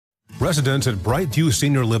Residents at Brightview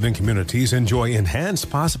Senior Living Communities enjoy enhanced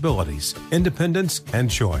possibilities, independence, and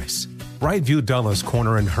choice. Brightview Dulles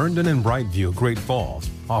Corner in Herndon and Brightview, Great Falls,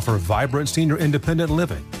 offer vibrant senior independent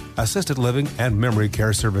living, assisted living, and memory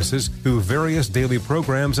care services through various daily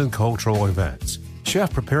programs and cultural events.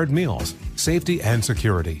 Chef-prepared meals, safety and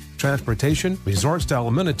security, transportation, resort-style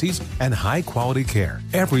amenities, and high-quality care.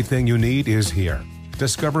 Everything you need is here.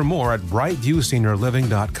 Discover more at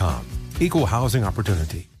brightviewseniorliving.com. Equal housing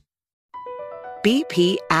opportunity.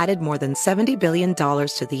 BP added more than $70 billion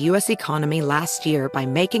to the U.S. economy last year by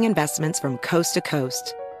making investments from coast to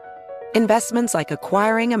coast. Investments like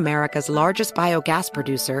acquiring America's largest biogas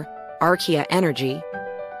producer, Archaea Energy,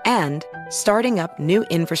 and starting up new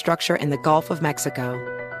infrastructure in the Gulf of Mexico.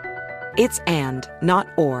 It's and, not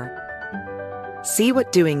or. See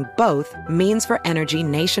what doing both means for energy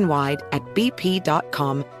nationwide at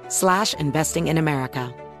bp.com/investing in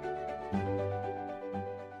America.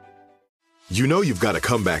 You know you've got a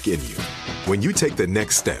comeback in you. When you take the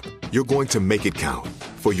next step, you're going to make it count.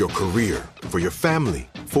 For your career, for your family,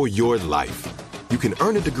 for your life. You can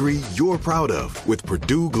earn a degree you're proud of with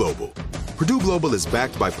Purdue Global. Purdue Global is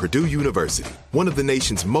backed by Purdue University, one of the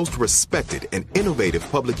nation's most respected and innovative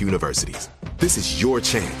public universities. This is your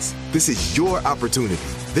chance. This is your opportunity.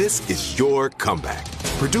 This is your comeback.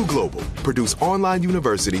 Purdue Global, Purdue's online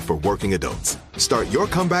university for working adults. Start your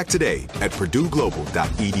comeback today at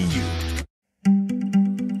purdueglobal.edu.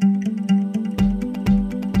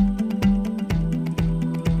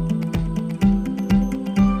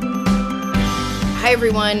 Hi,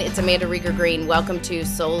 everyone. It's Amanda Rieger Green. Welcome to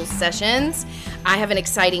Soul Sessions. I have an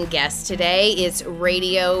exciting guest today. It's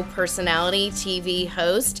radio personality, TV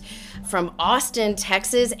host from Austin,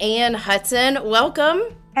 Texas, Ann Hudson. Welcome.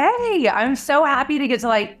 Hey, I'm so happy to get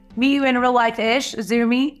to meet you in real life-ish,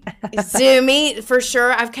 Zoomy. Zoomy, for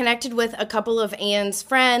sure. I've connected with a couple of Ann's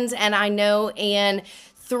friends, and I know Ann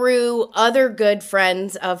through other good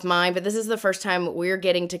friends of mine, but this is the first time we're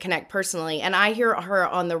getting to connect personally. And I hear her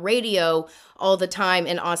on the radio all the time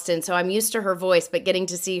in Austin, so I'm used to her voice, but getting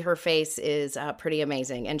to see her face is pretty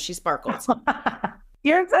amazing, and she sparkles.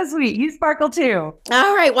 You're so sweet. You sparkle too.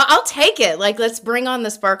 All right. Well, I'll take it. Let's bring on the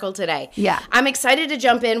sparkle today. Yeah. I'm excited to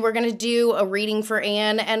jump in. We're going to do a reading for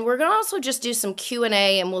Ann, and we're going to also just do some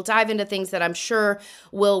Q&A, and we'll dive into things that I'm sure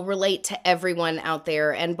will relate to everyone out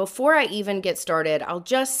there. And before I even get started, I'll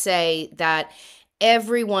just say that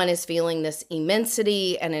everyone is feeling this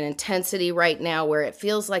immensity and an intensity right now where it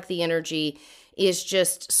feels like the energy is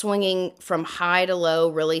just swinging from high to low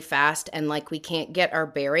really fast, and like we can't get our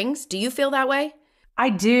bearings. Do you feel that way? I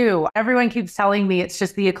do. Everyone keeps telling me it's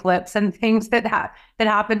just the eclipse and things that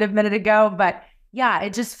happened a minute ago. But yeah,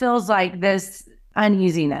 it just feels like this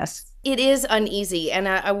uneasiness. It is uneasy. And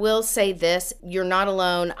I will say this, you're not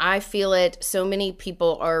alone. I feel it. So many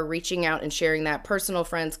people are reaching out and sharing that, personal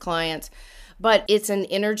friends, clients. But it's an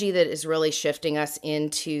energy that is really shifting us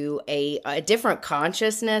into a different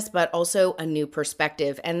consciousness, but also a new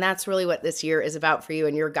perspective. And that's really what this year is about for you.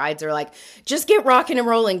 And your guides are like, just get rocking and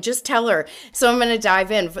rolling, just tell her. So I'm going to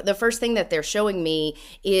dive in. The first thing that they're showing me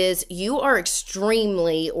is you are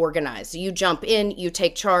extremely organized. You jump in, you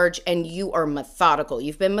take charge, and you are methodical.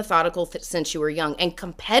 You've been methodical since you were young, and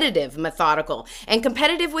competitive methodical, and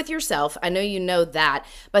competitive with yourself. I know you know that,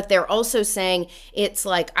 but they're also saying it's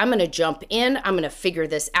like, I'm going to jump in, I'm going to figure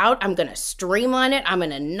this out. I'm going to streamline it. I'm going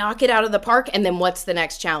to knock it out of the park. And then what's the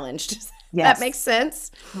next challenge? Does that make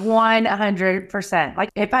sense? 100%.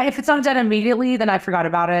 If it's not done immediately, then I forgot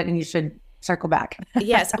about it and you should circle back.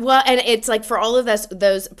 Yes. Well, and it's like for all of us,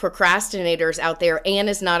 those procrastinators out there, Ann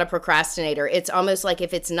is not a procrastinator. It's almost like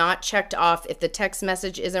if it's not checked off, if the text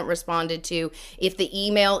message isn't responded to, if the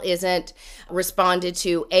email isn't responded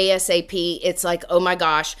to ASAP, it's like, oh my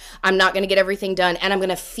gosh, I'm not going to get everything done and I'm going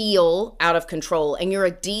to feel out of control. And you're a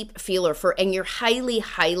deep feeler and you're highly,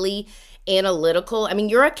 highly analytical. I mean,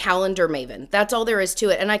 you're a calendar maven. That's all there is to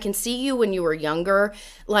it. And I can see you when you were younger,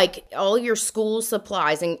 like all your school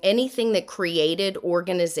supplies and anything that created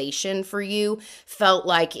organization for you felt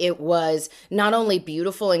like it was not only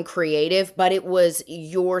beautiful and creative, but it was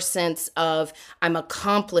your sense of I'm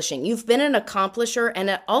accomplishing. You've been an accomplisher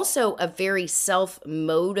and also a very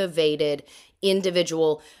self-motivated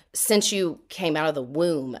individual since you came out of the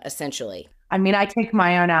womb, essentially. I mean, I kick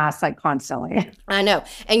my own ass constantly. I know.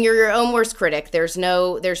 And you're your own worst critic. There's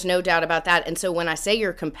no doubt about that. And so when I say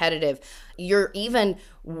you're competitive, You're even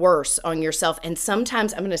worse on yourself. And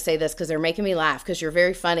sometimes, I'm going to say this because they're making me laugh because you're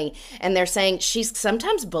very funny. And they're saying she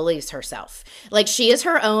sometimes bullies herself. Like she is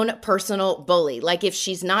her own personal bully. Like if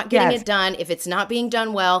she's not getting it done, if it's not being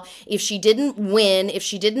done well, if she didn't win, if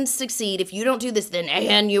she didn't succeed, if you don't do this, then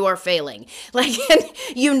and you are failing. Like, and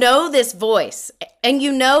you know this voice and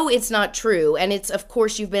you know it's not true. And it's, of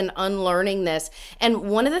course, you've been unlearning this. And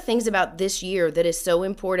one of the things about this year that is so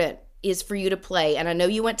important is for you to play. And I know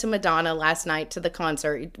you went to Madonna last night to the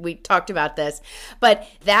concert. We talked about this, but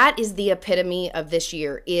that is the epitome of this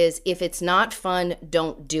year is if it's not fun,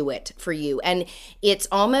 don't do it for you. And it's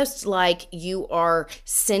almost like you are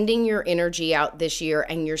sending your energy out this year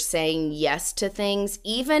and you're saying yes to things,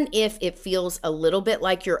 even if it feels a little bit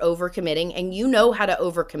like you're overcommitting and you know how to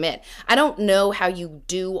overcommit. I don't know how you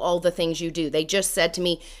do all the things you do. They just said to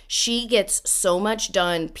me, she gets so much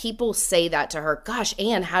done. People say that to her. Gosh,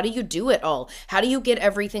 Anne, how do you do it all? How do you get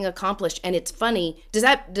everything accomplished? And it's funny. Does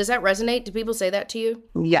that resonate? Do people say that to you?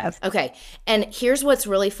 Yes. Okay. And here's what's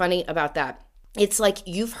really funny about that. It's like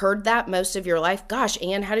you've heard that most of your life. Gosh,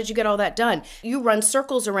 Anne, how did you get all that done? You run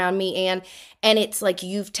circles around me, Anne. And it's like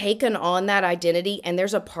you've taken on that identity and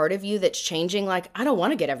there's a part of you that's changing. Like, I don't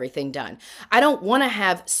want to get everything done. I don't want to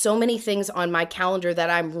have so many things on my calendar that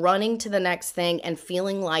I'm running to the next thing and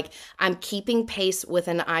feeling like I'm keeping pace with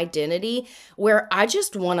an identity where I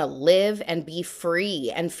just want to live and be free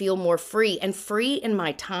and feel more free and free in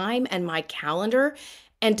my time and my calendar,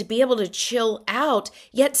 and to be able to chill out,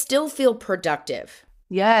 yet still feel productive.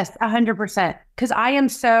 Yes, 100%. Because I am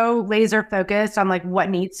so laser focused on like what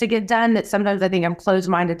needs to get done that sometimes I think I'm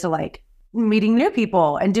closed-minded to like meeting new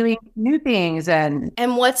people and doing new things and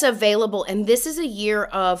what's available. And this is a year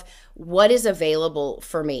of what is available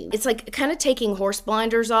for me. It's like kind of taking horse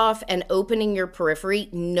blinders off and opening your periphery,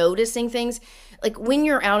 noticing things. Like when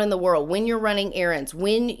you're out in the world, when you're running errands,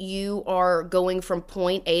 when you are going from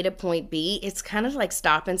point A to point B, it's kind of like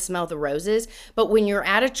stop and smell the roses. But when you're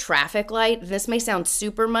at a traffic light, this may sound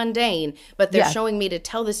super mundane, but they're showing me to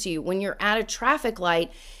tell this to you. When you're at a traffic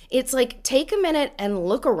light, it's like take a minute and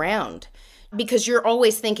look around. Because you're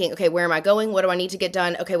always thinking, okay, where am I going? What do I need to get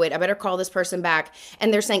done? Okay, wait, I better call this person back.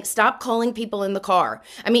 And they're saying, stop calling people in the car.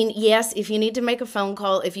 I mean, yes, if you need to make a phone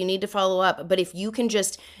call, if you need to follow up, but if you can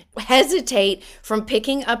just hesitate from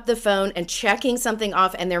picking up the phone and checking something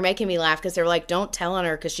off, and they're making me laugh because they're like, don't tell on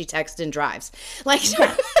her because she texts and drives. Like,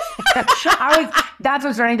 that's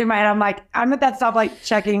what's running through my head. I'm like, I'm at that stop, like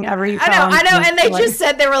checking every phone. I know. And they just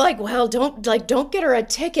said, they were like, well, don't get her a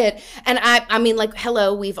ticket. And I mean, like,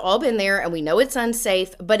 hello, we've all been there and we know it's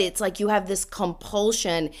unsafe, but it's like you have this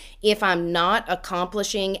compulsion. If I'm not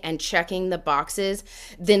accomplishing and checking the boxes,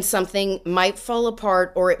 then something might fall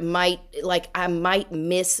apart or it might, like, I might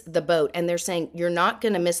miss the boat. And they're saying, you're not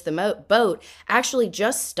going to miss the boat. Actually,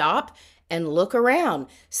 just stop and look around.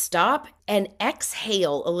 Stop and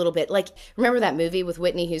exhale a little bit. Like, remember that movie with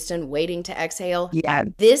Whitney Houston, Waiting to Exhale? Yeah.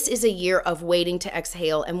 This is a year of waiting to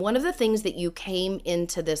exhale. And one of the things that you came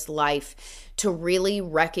into this life to really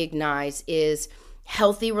recognize is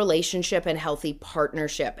healthy relationship and healthy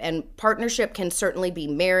partnership. And partnership can certainly be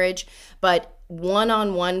marriage, but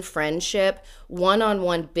one-on-one friendship,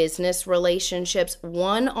 one-on-one business relationships,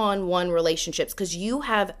 one-on-one relationships, because you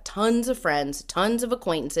have tons of friends, tons of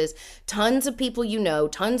acquaintances, tons of people you know,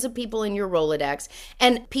 tons of people in your Rolodex,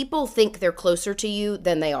 and people think they're closer to you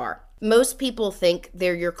than they are. Most people think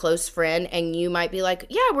they're your close friend, and you might be like,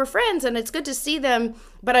 yeah, we're friends and it's good to see them,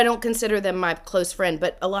 but I don't consider them my close friend.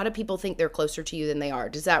 But a lot of people think they're closer to you than they are.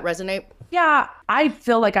 Does that resonate? Yeah, I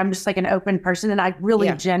feel like I'm just like an open person and I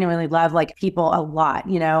really genuinely love like people a lot,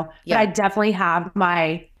 you know, but I definitely have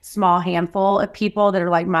my small handful of people that are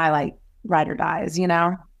like my like ride or dies, you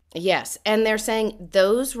know? Yes. And they're saying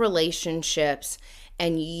those relationships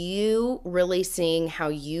and you really seeing how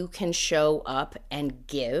you can show up and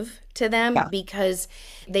give to them because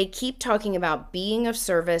they keep talking about being of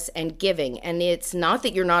service and giving. And it's not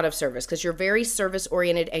that you're not of service because you're very service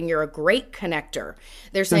oriented and you're a great connector.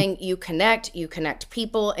 They're saying you connect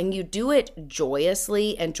people and you do it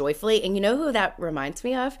joyously and joyfully. And you know who that reminds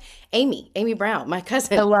me of? Amy Brown, my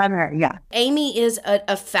cousin. I love her. Yeah. Amy is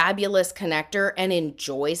a fabulous connector and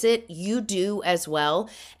enjoys it. You do as well.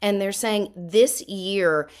 And they're saying this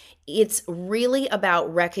year, it's really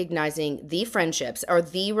about recognizing the friendships or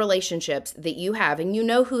the relationships that you have, and you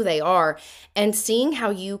know who they are, and seeing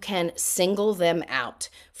how you can single them out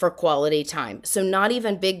for quality time. So not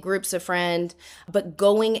even big groups of friends, but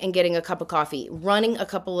going and getting a cup of coffee, running a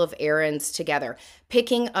couple of errands together,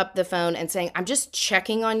 picking up the phone and saying, I'm just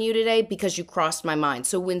checking on you today because you crossed my mind.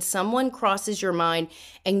 So when someone crosses your mind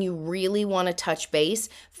and you really want to touch base,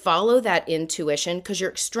 follow that intuition because you're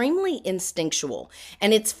extremely instinctual.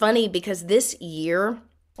 And it's funny because this year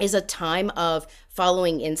is a time of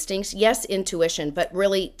following instincts. Yes, intuition, but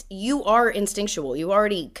really you are instinctual. You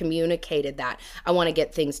already communicated that. I want to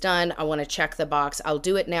get things done. I want to check the box. I'll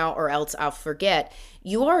do it now or else I'll forget.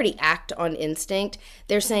 You already act on instinct.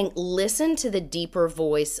 They're saying, listen to the deeper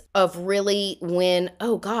voice of really when,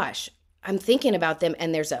 oh gosh, I'm thinking about them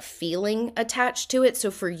and there's a feeling attached to it.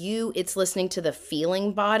 So for you, it's listening to the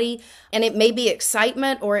feeling body, and it may be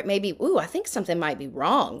excitement or it may be, ooh, I think something might be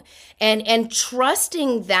wrong. And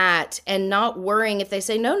trusting that and not worrying if they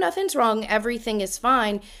say, no, nothing's wrong, everything is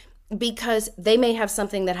fine, because they may have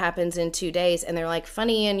something that happens in 2 days and they're like,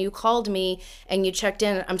 funny, and you called me and you checked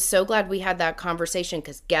in. I'm so glad we had that conversation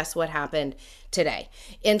because guess what happened today?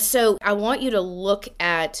 And so I want you to look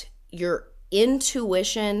at your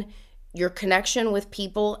intuition, your connection with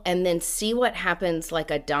people, and then see what happens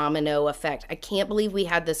like a domino effect. I can't believe we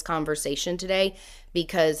had this conversation today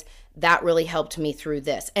because that really helped me through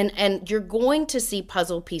this. And you're going to see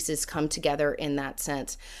puzzle pieces come together in that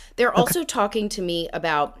sense. They're also talking to me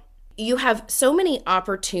about, you have so many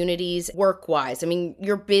opportunities work-wise. I mean,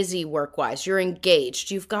 you're busy work-wise, you're engaged,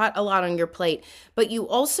 you've got a lot on your plate, but you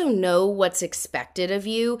also know what's expected of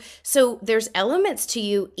you. So there's elements to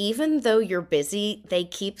you, even though you're busy, they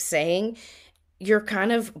keep saying you're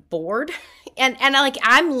kind of bored. And like,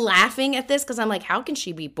 I'm laughing at this because I'm like, how can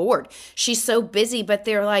she be bored? She's so busy. But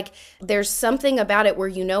they're like, there's something about it where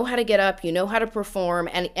you know how to get up, you know how to perform,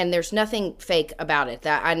 and there's nothing fake about it.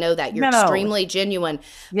 That I know that you're extremely genuine.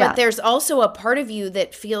 Yeah. But there's also a part of you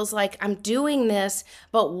that feels like, I'm doing this,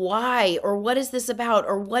 but why? Or what is this about?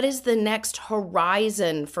 Or what is the next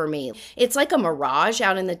horizon for me? It's like a mirage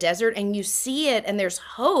out in the desert, and you see it and there's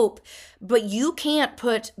hope, but you can't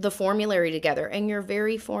put the formulary together, and you're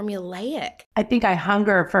very formulaic. I think I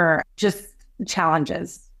hunger for just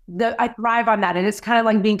challenges. I thrive on that. And it's kind of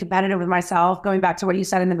like being competitive with myself, going back to what you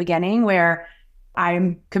said in the beginning, where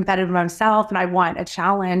I'm competitive with myself and I want a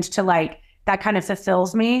challenge to like, that kind of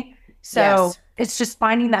fulfills me. So yes. It's just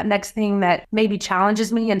finding that next thing that maybe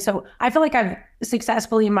challenges me. And so I feel like I've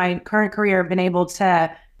successfully in my current career been able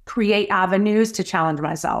to create avenues to challenge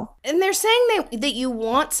myself. And they're saying that you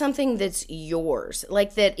want something that's yours,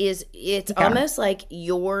 like it's almost like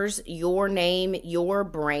yours, your name, your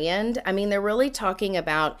brand. I mean, they're really talking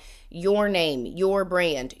about your name, your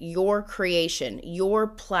brand, your creation, your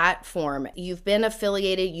platform. You've been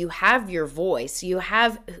affiliated, you have your voice, you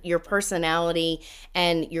have your personality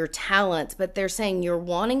and your talents, but they're saying you're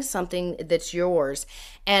wanting something that's yours.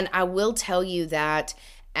 And I will tell you that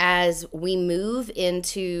as we move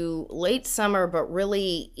into late summer, but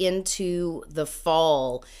really into the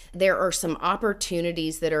fall, there are some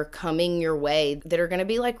opportunities that are coming your way that are going to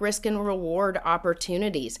be like risk and reward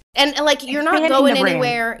opportunities. And like, you're not going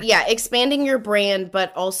anywhere. Yeah, expanding your brand,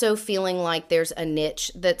 but also feeling like there's a niche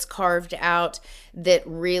that's carved out that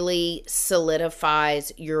really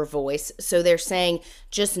solidifies your voice. So they're saying,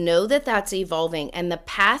 just know that that's evolving. And the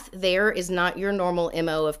path there is not your normal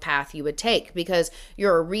MO of path you would take, because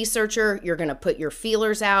you're a researcher, you're going to put your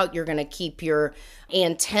feelers out, you're going to keep your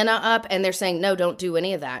antenna up, and they're saying, no, don't do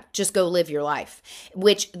any of that. Just go live your life,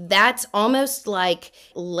 which that's almost like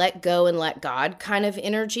let go and let God kind of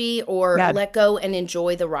energy, or let go and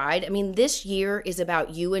enjoy the ride. I mean, this year is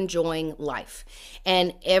about you enjoying life,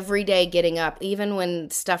 and every day getting up, even when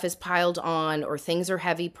stuff is piled on or things are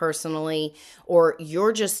heavy personally, or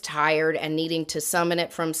you're just tired and needing to summon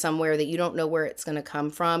it from somewhere that you don't know where it's going to come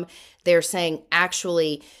from. They're saying,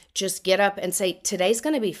 actually, just get up and say, today's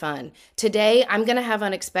going to be fun. Today, I'm going to have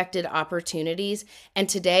unexpected opportunities. And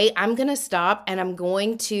today, I'm going to stop and I'm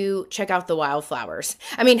going to check out the wildflowers.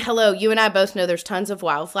 I mean, hello, you and I both know there's tons of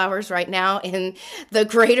wildflowers right now in the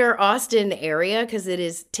greater Austin area because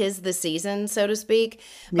tis the season, so to speak.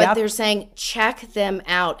 But they're saying, check them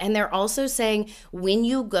out. And they're also saying, when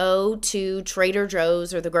you go to Trader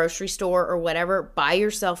Joe's or the grocery store or whatever, buy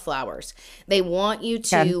yourself flowers. They want you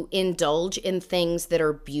to indulge in things that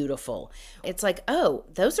are beautiful. It's like, oh,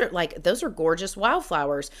 those are gorgeous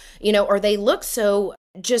wildflowers, or they look so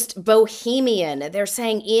just bohemian. They're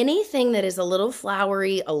saying anything that is a little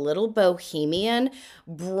flowery, a little bohemian,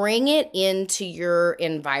 bring it into your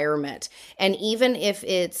environment. And even if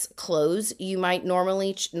it's clothes you might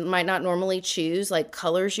not normally choose, like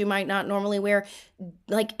colors you might not normally wear,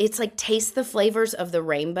 like it's like taste the flavors of the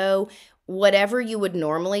rainbow. whatever you would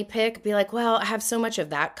normally pick, be like, well, I have so much of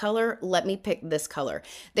that color. Let me pick this color.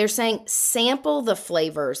 They're saying sample the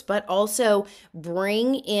flavors, but also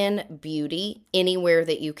bring in beauty anywhere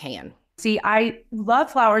that you can. See, I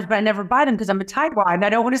love flowers, but I never buy them because I'm a tightwad and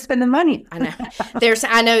I don't want to spend the money. I know. It's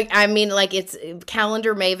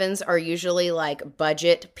calendar mavens are usually like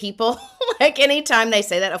budget people. Like anytime they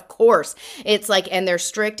say that, of course, it's like, and they're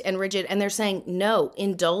strict and rigid and they're saying, no,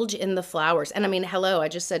 indulge in the flowers. And I mean, hello, I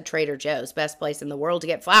just said Trader Joe's, best place in the world to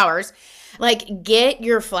get flowers. Like get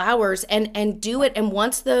your flowers and do it. And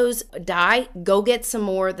once those die, go get some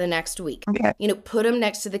more the next week. Okay. Put them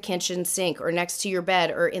next to the kitchen sink or next to your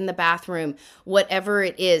bed or in the bathroom, whatever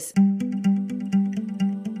it is.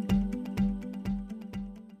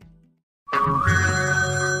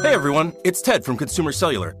 Hey everyone, it's Ted from Consumer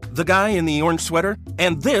Cellular, the guy in the orange sweater,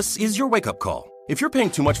 and this is your wake-up call. If you're paying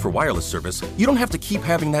too much for wireless service, you don't have to keep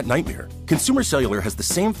having that nightmare. Consumer Cellular has the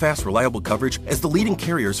same fast, reliable coverage as the leading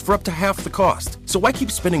carriers for up to half the cost. So why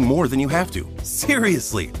keep spending more than you have to?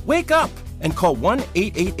 Seriously, wake up and call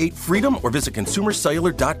 1-888-FREEDOM or visit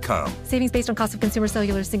consumercellular.com. Savings based on cost of Consumer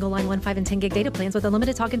Cellular single line 1, 5, and 10 gig data plans with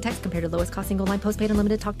unlimited talk and text compared to lowest cost single line postpaid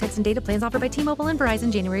unlimited talk, text, and data plans offered by T-Mobile and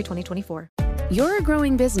Verizon January 2024. You're a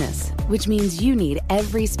growing business, which means you need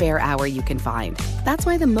every spare hour you can find. That's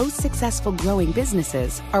why the most successful growing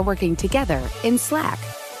businesses are working together in Slack.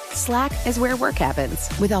 Slack is where work happens,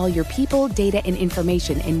 with all your people, data, and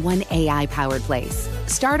information in one AI-powered place.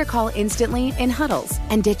 Start a call instantly in huddles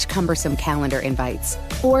and ditch cumbersome calendar invites.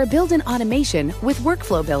 Or build an automation with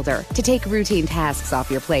Workflow Builder to take routine tasks off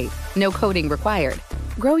your plate. No coding required.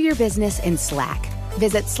 Grow your business in Slack.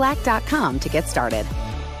 Visit slack.com to get started.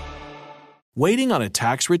 Waiting on a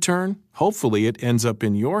tax return? Hopefully it ends up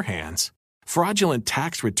in your hands. Fraudulent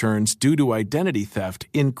tax returns due to identity theft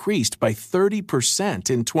increased by 30%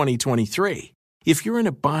 in 2023. If you're in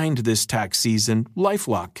a bind this tax season,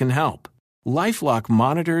 LifeLock can help. LifeLock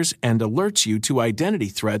monitors and alerts you to identity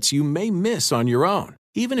threats you may miss on your own,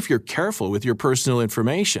 even if you're careful with your personal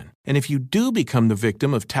information. And if you do become the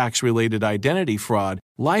victim of tax-related identity fraud,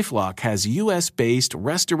 LifeLock has U.S.-based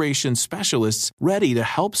restoration specialists ready to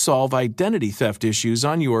help solve identity theft issues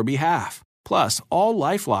on your behalf. Plus, all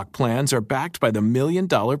LifeLock plans are backed by the $1 Million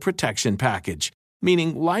Protection Package,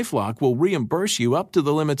 meaning LifeLock will reimburse you up to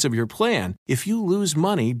the limits of your plan if you lose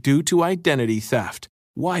money due to identity theft.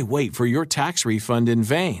 Why wait for your tax refund in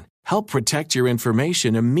vain? Help protect your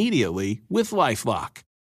information immediately with LifeLock.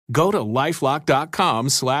 Go to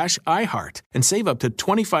LifeLock.com/iHeart and save up to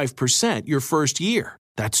 25% your first year.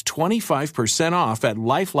 That's 25% off at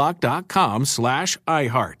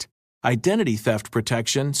LifeLock.com/iHeart. Identity theft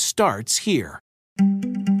protection starts here.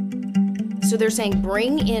 So they're saying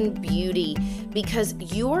bring in beauty because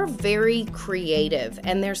you're very creative,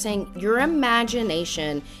 and they're saying your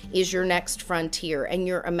imagination is your next frontier, and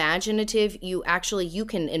you're imaginative. You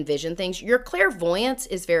can envision things. Your clairvoyance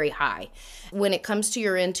is very high. When it comes to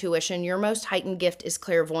your intuition, your most heightened gift is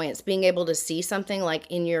clairvoyance, being able to see something like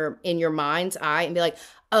in your mind's eye and be like,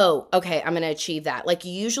 oh, okay, I'm going to achieve that. Like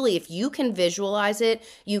usually if you can visualize it,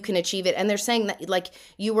 you can achieve it. And they're saying that like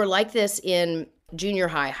you were like this in junior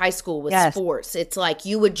high school with sports. It's like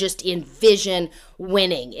you would just envision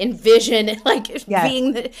winning, being the, like, does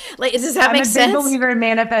that make sense? I'm a big believer in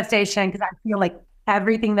manifestation because I feel like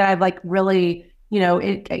everything that I've like really,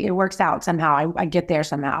 it works out somehow. I get there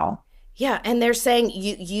somehow. Yeah, and they're saying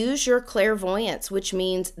you use your clairvoyance, which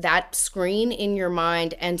means that screen in your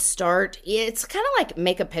mind and it's kind of like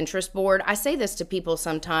make a Pinterest board. I say this to people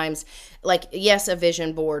sometimes, like, yes, a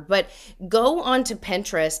vision board, but go onto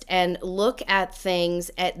Pinterest and look at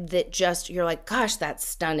things that just, you're like, gosh, that's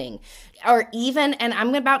stunning. Or even, and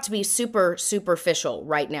I'm about to be super superficial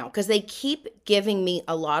right now because they keep giving me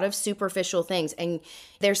a lot of superficial things, and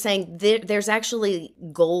they're saying there's actually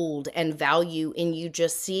gold and value in you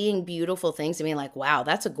just seeing beautiful things and being like, wow,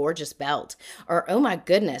 that's a gorgeous belt, or oh my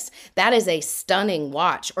goodness, that is a stunning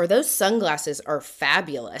watch, or those sunglasses are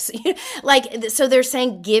fabulous. So they're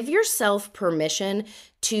saying give yourself permission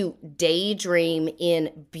to daydream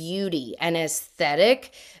in beauty and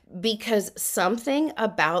aesthetic, because something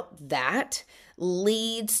about that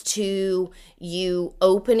leads to you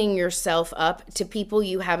opening yourself up to people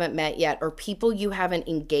you haven't met yet or people you haven't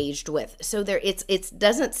engaged with. So it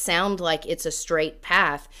doesn't sound like it's a straight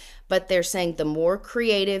path, but they're saying the more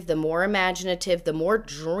creative, the more imaginative, the more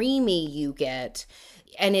dreamy you get.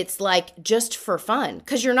 And it's like just for fun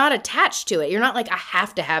because you're not attached to it. You're not like, I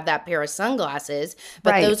have to have that pair of sunglasses,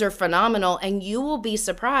 but Those are phenomenal. And you will be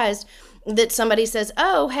surprised that somebody says,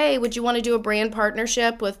 oh, hey, would you want to do a brand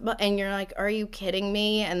partnership with, and you're like, are you kidding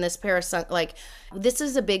me? And this pair of like, this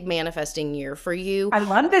is a big manifesting year for you. I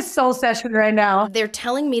love this soul session right now. They're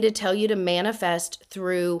telling me to tell you to manifest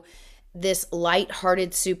through this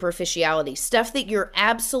lighthearted superficiality, stuff that you're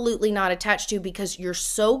absolutely not attached to because you're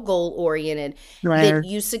so goal-oriented that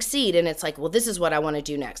you succeed. And it's like, well, this is what I want to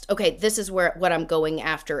do next. Okay, this is what I'm going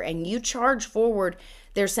after. And you charge forward.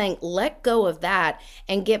 They're saying, let go of that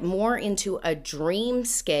and get more into a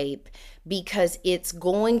dreamscape because it's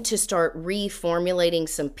going to start reformulating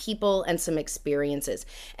some people and some experiences.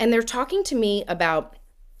 And they're talking to me about,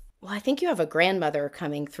 well, I think you have a grandmother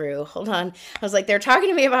coming through. Hold on. I was like, they're talking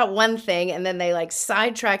to me about one thing, and then they like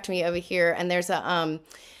sidetracked me over here. And there's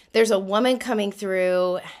a woman coming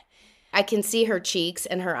through. I can see her cheeks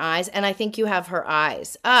and her eyes, and I think you have her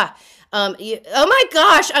eyes. Oh my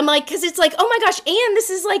gosh. I'm like, because it's like, oh my gosh, Anne,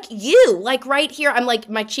 this is like you, like right here. I'm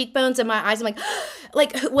like, my cheekbones and my eyes. I'm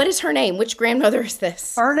like, what is her name? Which grandmother is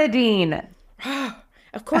this? Bernadine.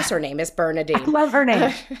 Of course her name is Bernadine. I love her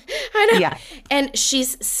name. I know. Yeah. And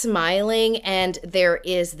she's smiling, and there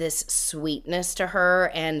is this sweetness to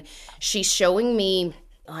her, and she's showing me,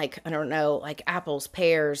 like, I don't know, like apples,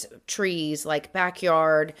 pears, trees, like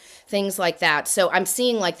backyard, things like that. So I'm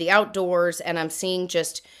seeing like the outdoors, and I'm seeing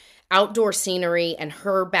just outdoor scenery and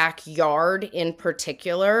her backyard in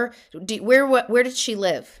particular. Where did she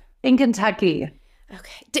live? In Kentucky.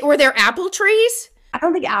 Okay. Were there apple trees? I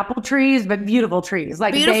don't think apple trees, but beautiful trees.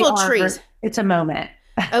 Like beautiful trees. It's a moment.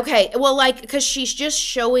 Okay. Well, like, because she's just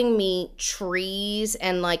showing me trees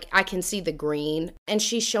and like I can see the green. And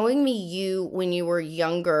she's showing me you when you were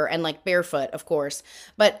younger and like barefoot, of course,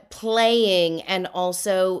 but playing and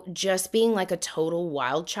also just being like a total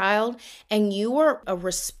wild child. And you were a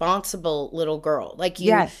responsible little girl. Like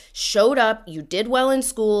you showed up, you did well in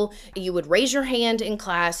school, you would raise your hand in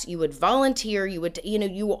class, you would volunteer,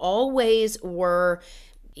 you always were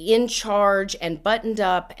in charge and buttoned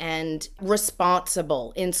up and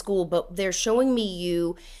responsible in school. But they're showing me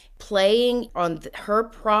you playing on her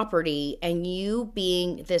property and you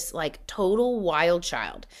being this like total wild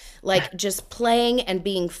child, like just playing and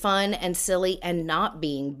being fun and silly and not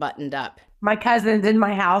being buttoned up. My cousin's in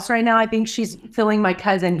my house right now. I think she's filling my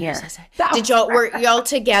cousin here. Were y'all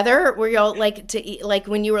together? Were y'all like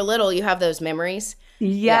when you were little, you have those memories?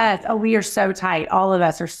 Yes. Yeah. Oh, we are so tight. All of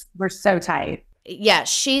us we're so tight. Yeah,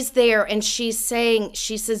 she's there and she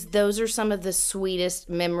says, those are some of the sweetest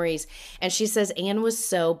memories. And she says, Anne was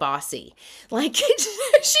so bossy. Like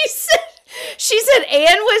she said,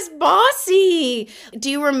 Anne was bossy. Do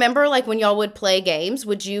you remember like when y'all would play games,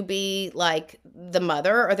 would you be like the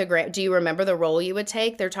mother or do you remember the role you would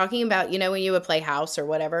take? They're talking about, when you would play house or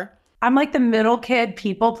whatever. I'm like the middle kid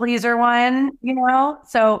people pleaser one,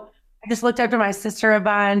 So I just looked up to my sister a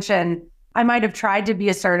bunch and I might have tried to be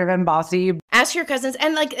assertive and bossy. Ask your cousins,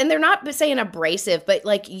 and they're not saying abrasive, but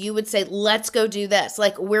like you would say, let's go do this.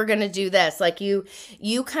 Like, we're going to do this. Like you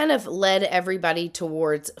kind of led everybody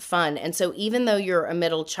towards fun. And so even though you're a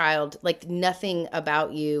middle child, like nothing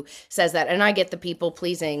about you says that. And I get the people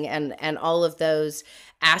pleasing and all of those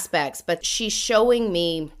aspects, but she's showing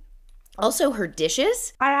me also her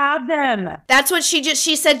dishes. I have them. That's what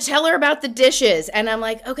she said, tell her about the dishes. And I'm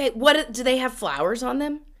like, okay, what do they have flowers on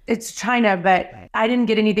them? It's china, but I didn't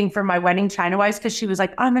get anything for my wedding china-wise because she was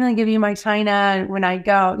like, I'm going to give you my china when I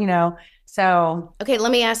go, so. Okay,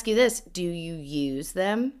 let me ask you this. Do you use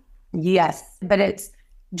them? Yes, but it's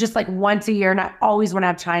just like once a year, and I always want to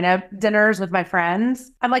have china dinners with my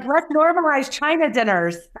friends. I'm like, let's normalize china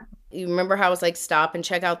dinners. You remember how I was like, stop and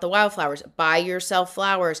check out the wildflowers, buy yourself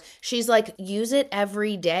flowers. She's like, use it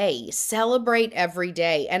every day, celebrate every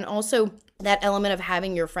day. And also that element of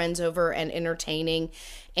having your friends over and entertaining.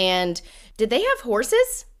 And did they have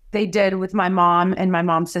horses? They did with my mom and my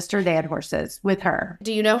mom's sister. They had horses with her.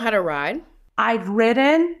 Do you know how to ride? I've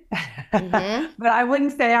ridden, but I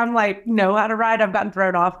wouldn't say I'm like, know how to ride. I've gotten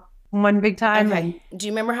thrown off one big time. Okay. Do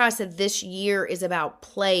you remember how I said this year is about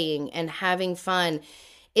playing and having fun?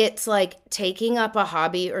 It's like taking up a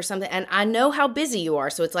hobby or something. And I know how busy you are.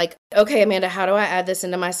 So it's like, okay, Amanda, how do I add this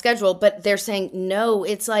into my schedule? But they're saying, no,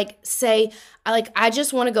 it's like, say, I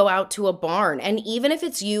just want to go out to a barn. And even if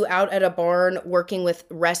it's you out at a barn working with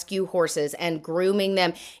rescue horses and grooming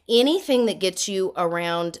them, anything that gets you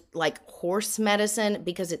around like horse medicine,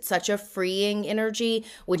 because it's such a freeing energy,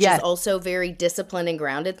 which is also very disciplined and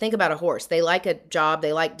grounded. Think about a horse. They like a job,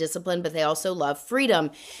 they like discipline, but they also love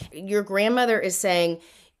freedom. Your grandmother is saying,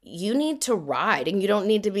 you need to ride, and you don't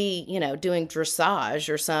need to be, doing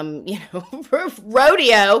dressage or some,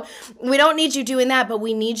 rodeo. We don't need you doing that, but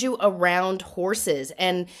we need you around horses.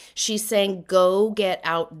 And she's saying, go get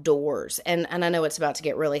outdoors. And I know it's about to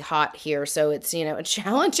get really hot here, so it's, a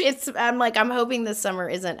challenge. I'm hoping this summer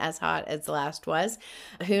isn't as hot as last was.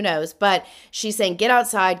 Who knows? But she's saying, get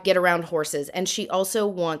outside, get around horses. And she also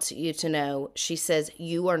wants you to know, she says,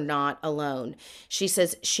 you are not alone. She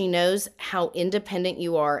says she knows how independent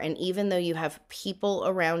you are. And even though you have people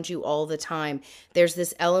around you all the time, there's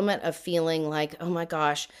this element of feeling like, oh my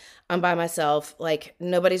gosh, I'm by myself. Like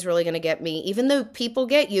nobody's really going to get me, even though people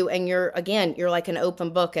get you. And you're like an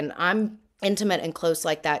open book. And I'm intimate and close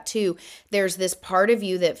like that too. There's this part of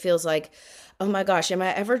you that feels like, oh my gosh, am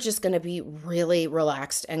I ever just going to be really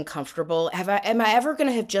relaxed and comfortable? Am I ever going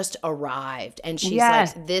to have just arrived? And she's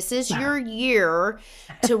like, this is your year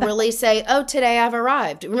to really say, oh, today I've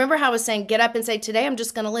arrived. Remember how I was saying, get up and say, today I'm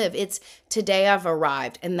just going to live. It's today I've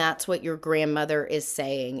arrived. And that's what your grandmother is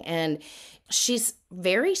saying. And she's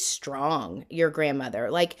very strong, your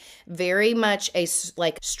grandmother, like very much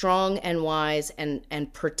strong and wise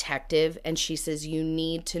and protective. And she says, you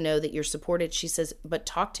need to know that you're supported. She says, but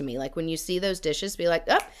talk to me. Like when you see those dishes, be like,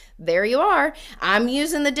 oh, there you are. I'm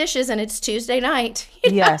using the dishes and it's Tuesday night.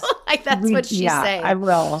 Yes. Like that's what she's saying. I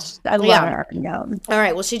will. I love her. Yeah. All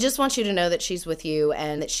right. Well, she just wants you to know that she's with you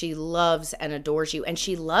and that she loves and adores you and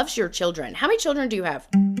she loves your children. How many children do you have?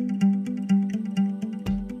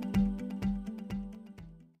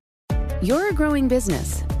 You're a growing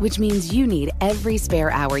business, which means you need every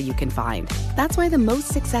spare hour you can find. That's why the most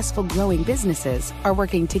successful growing businesses are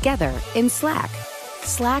working together in Slack.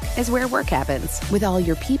 Slack is where work happens, with all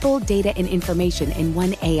your people, data, and information in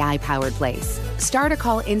one AI-powered place. Start a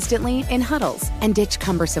call instantly in huddles and ditch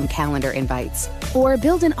cumbersome calendar invites. Or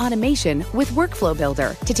build an automation with Workflow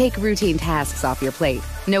Builder to take routine tasks off your plate.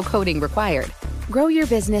 No coding required. Grow your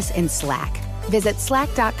business in Slack. Visit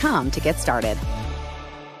slack.com to get started.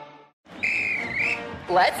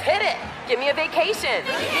 Let's hit it. Give me a vacation.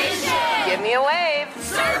 Vacation. Give me a wave.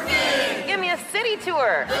 Surfing. Give me a city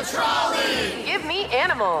tour. The trolley. Give me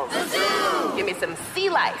animals. The zoo. Give me some sea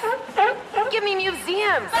life. Give me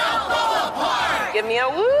museums. Balboa Park. Give me a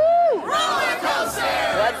woo. Roller coaster.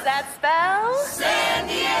 What's that spell? San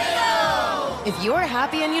Diego. If you're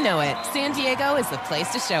happy and you know it, San Diego is the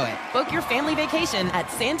place to show it. Book your family vacation at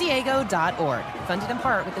sandiego.org. Funded in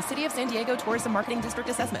part with the City of San Diego Tourism Marketing District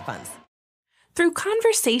Assessment Funds. Through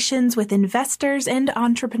conversations with investors and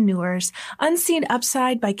entrepreneurs, Unseen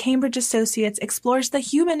Upside by Cambridge Associates explores the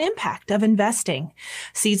human impact of investing.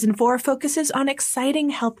 Season 4 focuses on exciting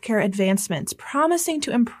healthcare advancements, promising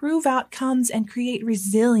to improve outcomes and create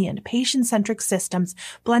resilient, patient-centric systems,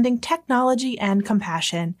 blending technology and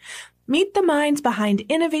compassion. Meet the minds behind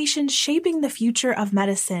innovations shaping the future of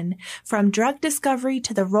medicine, from drug discovery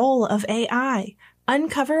to the role of AI.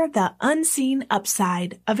 Uncover the Unseen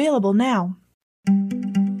Upside. Available now.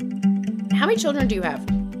 How many children do you have?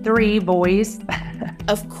 3 boys.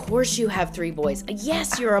 Of course you have 3 boys.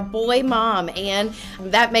 Yes, you're a boy mom, and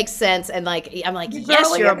that makes sense. And I'm like,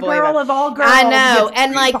 yes, you're a boy girl mom. Of all girls. I know,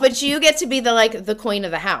 and but you get to be the queen of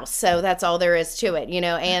the house. So that's all there is to it,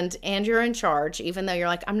 And you're in charge, even though you're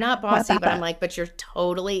like, I'm not bossy, but I'm like, but you're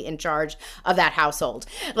totally in charge of that household.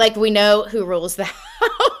 Like we know who rules the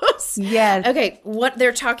house. Yes. Okay, what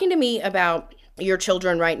they're talking to me about your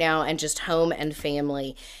children right now and just home and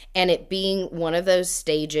family, and it being one of those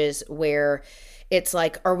stages where it's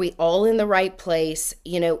like, are we all in the right place?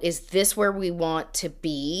 Is this where we want to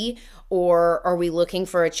be? Or are we looking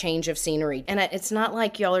for a change of scenery? And it's not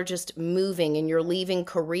like y'all are just moving and you're leaving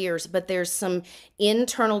careers, but there's some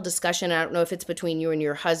internal discussion. I don't know if it's between you and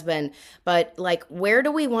your husband, but like, where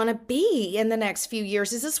do we want to be in the next few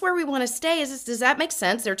years? Is this where we want to stay? Does that make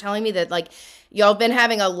sense? They're telling me that like y'all been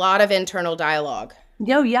having a lot of internal dialogue.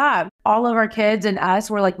 Yo, yeah. All of our kids and us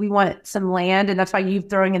were like, we want some land. And that's why you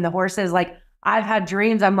throwing in the horses. Like I've had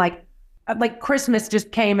dreams. I'm like Christmas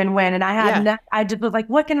just came and went, and I just was like,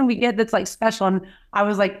 what can we get that's like special? And I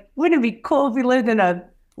was like, wouldn't it be cool if we lived in a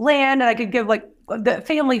land and I could give like the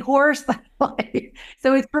family horse?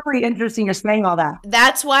 So it's really interesting you're saying all that.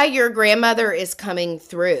 That's why your grandmother is coming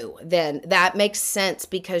through. Then that makes sense,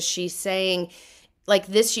 because she's saying, like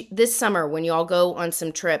this summer when y'all go on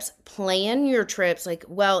some trips, plan your trips. Like,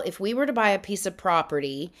 well, if we were to buy a piece of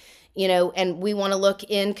property, and we want to look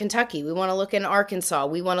in Kentucky, we want to look in Arkansas,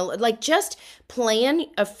 we want to just plan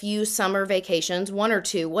a few summer vacations, 1 or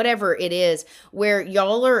 2, whatever it is, where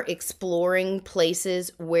y'all are exploring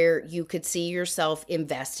places where you could see yourself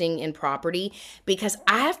investing in property. Because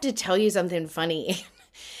I have to tell you something funny.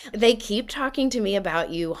 They keep talking to me about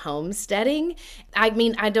you homesteading. I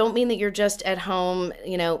mean, I don't mean that you're just at home,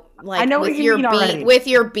 like with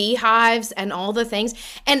your beehives and all the things.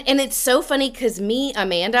 And it's so funny because me,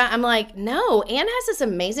 Amanda, I'm like, no, Ann has this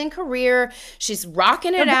amazing career. She's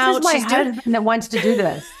rocking it out. This is my husband that wants to do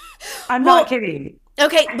this. I'm not kidding.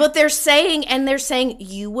 Okay, but they're saying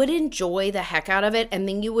you would enjoy the heck out of it, and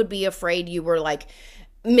then you would be afraid you were like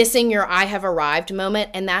missing your I have arrived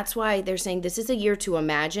moment. And that's why they're saying this is a year to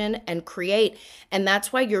imagine and create. And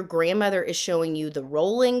that's why your grandmother is showing you the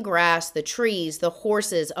rolling grass, the trees, the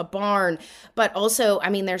horses, a barn, but also, I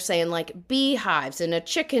mean, they're saying like beehives and a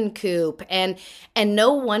chicken coop, and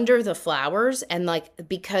no wonder the flowers. And like,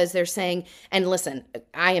 because they're saying, and listen,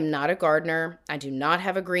 I am not a gardener. I do not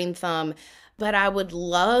have a green thumb, but I would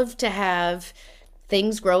love to have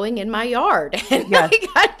things growing in my yard. And yes,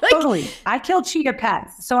 totally. I kill chia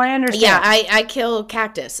pets, so I understand. Yeah, I kill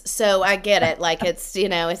cactus, so I get it. Like it's,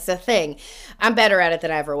 it's a thing. I'm better at it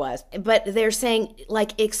than I ever was. But they're saying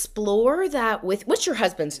like explore that with, what's your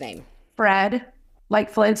husband's name? Fred, like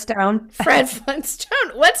Flintstone. Fred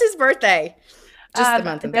Flintstone. What's his birthday? Just the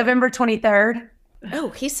month. November 23rd.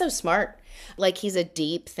 Oh, he's so smart. Like he's a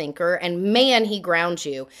deep thinker, and man, he grounds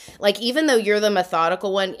you. Like even though you're the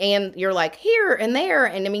methodical one and you're like here and there,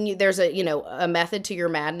 and I mean, there's a method to your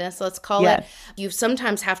madness, let's call it. You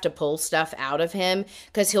sometimes have to pull stuff out of him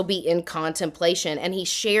because he'll be in contemplation, and he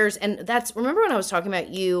shares. And that's, remember when I was talking about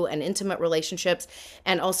you and intimate relationships,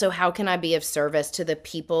 and also how can I be of service to the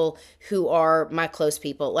people who are my close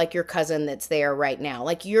people, like your cousin that's there right now.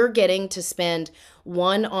 Like you're getting to spend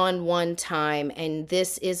one-on-one time, and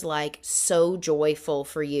this is like so joyful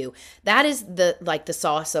for you. That is the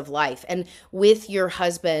sauce of life. And with your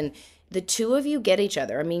husband, the two of you get each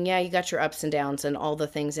other. I mean, yeah, you got your ups and downs and all the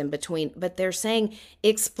things in between, but they're saying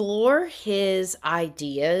explore his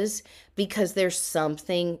ideas because there's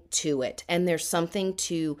something to it, and there's something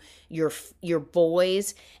to your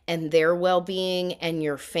boys and their well-being and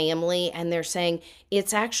your family, and they're saying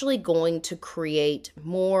it's actually going to create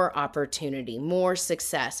more opportunity, more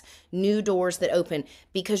success, new doors that open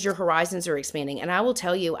because your horizons are expanding. And I will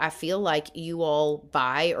tell you, I feel like you all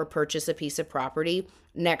buy or purchase a piece of property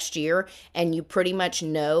next year, and you pretty much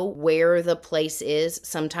know where the place is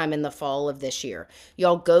sometime in the fall of this year.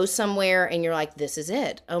 Y'all go somewhere and you're like, this is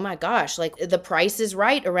it. Oh my gosh, like the price is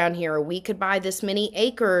right around here. We could buy this many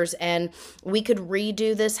acres, and we could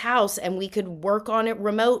redo this house, and we could work on it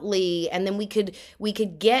remotely, and then we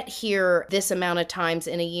could get here this amount of times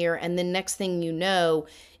in a year. And the next thing you know,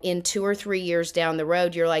 in 2 or 3 years down the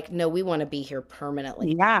road, you're like, no, we want to be here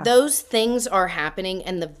permanently. Yeah. Those things are happening,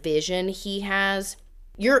 and the vision he has,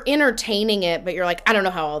 you're entertaining it, but you're like, I don't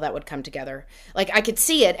know how all that would come together. Like I could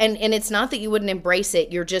see it. And it's not that you wouldn't embrace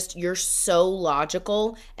it. You're so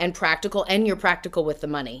logical and practical, and you're practical with the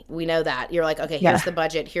money. We know that. You're like, okay, here's the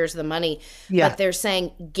budget, here's the money. Yeah. But they're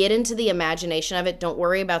saying, get into the imagination of it. Don't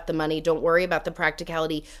worry about the money. Don't worry about the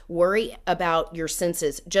practicality. Worry about your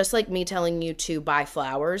senses. Just like me telling you to buy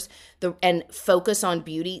flowers and focus on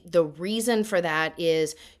beauty. The reason for that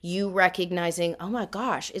is you recognizing, oh my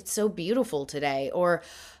gosh, it's so beautiful today. Or,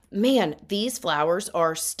 man, these flowers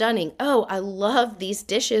are stunning. Oh, I love these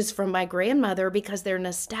dishes from my grandmother because they're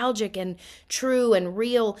nostalgic and true and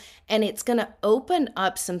real. And it's going to open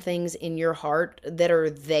up some things in your heart that are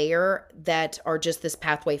there that are just this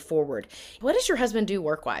pathway forward. What does your husband do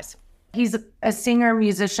work-wise? He's a singer,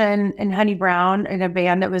 musician in Honey Brown in a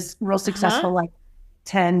band that was real successful like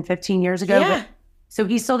 10, 15 years ago. Yeah. So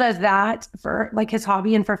he still does that for like his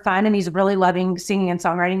hobby and for fun. And he's really loving singing and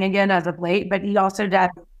songwriting again as of late, but he also does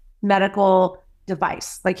medical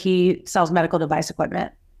device. Like he sells medical device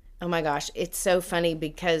equipment. Oh my gosh. It's so funny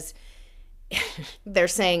because they're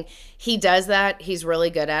saying he does that. He's really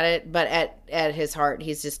good at it, but at his heart,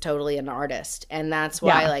 he's just totally an artist. And that's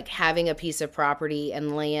why like having a piece of property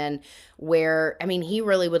and land where, I mean, he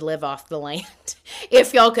really would live off the land.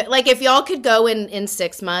 If y'all could go in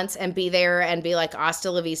 6 months and be there and be like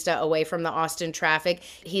hasta la vista, away from the Austin traffic,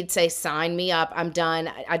 he'd say, sign me up. I'm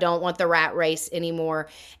done. I don't want the rat race anymore.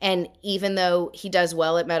 And even though he does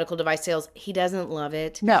well at medical device sales, he doesn't love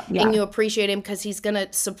it. No, yeah. And you appreciate him because he's going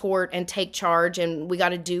to support and take charge, and we got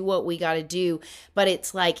to do what we got to do. But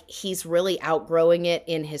it's like he's really outgrowing it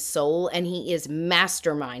in his soul, and he is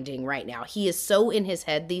masterminding right now. He is so in his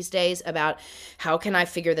head these days about how can I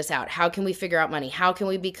figure this out? How can we figure out money? How can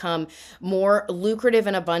we become more lucrative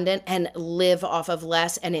and abundant and live off of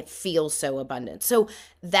less, and it feels so abundant? So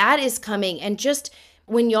that is coming. And just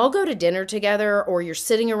when y'all go to dinner together or you're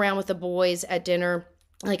sitting around with the boys at dinner,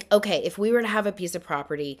 like, okay, if we were to have a piece of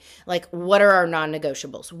property, like, what are our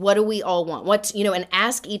non-negotiables? What do we all want? What's, and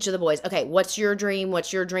ask each of the boys, okay, what's your dream?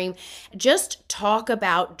 What's your dream? Just talk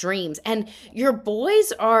about dreams. And your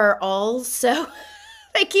boys are all so,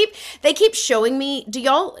 they keep showing me, do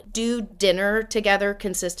y'all do dinner together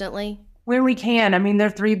consistently? When we can. I mean, they're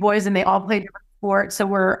 3 boys and they all play different sports. So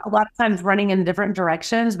we're a lot of times running in different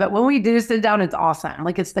directions. But when we do sit down, it's awesome.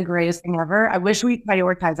 Like, it's the greatest thing ever. I wish we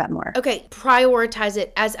prioritize that more. Okay, prioritize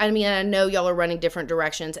it. I know y'all are running different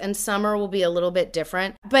directions and summer will be a little bit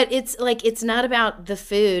different. But it's like, it's not about the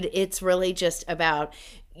food. It's really just about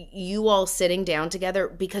you all sitting down together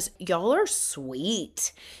because y'all are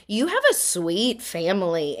sweet. You have a sweet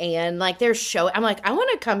family and like I'm like, I want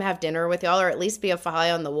to come have dinner with y'all or at least be a fly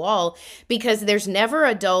on the wall because there's never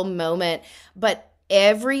a dull moment, but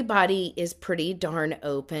everybody is pretty darn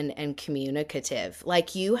open and communicative.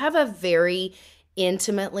 Like you have a very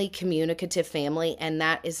intimately communicative family and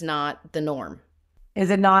that is not the norm. Is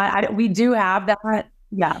it not? We do have that.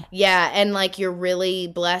 Yeah. Yeah. And like you're really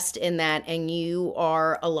blessed in that. And you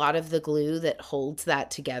are a lot of the glue that holds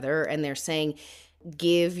that together. And they're saying,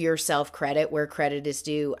 give yourself credit where credit is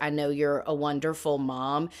due. I know you're a wonderful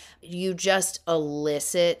mom. You just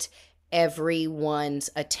elicit everyone's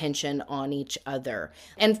attention on each other.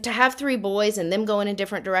 And to have 3 boys and them going in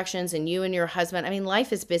different directions and you and your husband, I mean,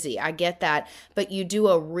 life is busy. I get that. But you do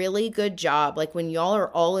a really good job. Like when y'all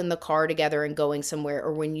are all in the car together and going somewhere,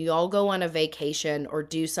 or when y'all go on a vacation or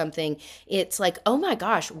do something, it's like, oh my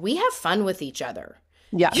gosh, we have fun with each other.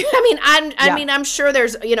 Yeah. I mean, I'm sure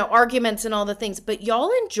there's, arguments and all the things, but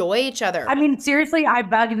y'all enjoy each other. I mean, seriously, I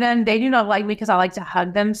bug them. They do not like me because I like to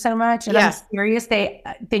hug them so much. And I'm serious. They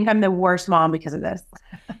think I'm the worst mom because of this.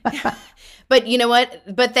 But you know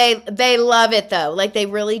what? But they love it though. Like they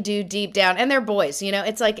really do deep down. And they're boys,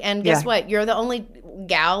 it's like, and guess what? You're the only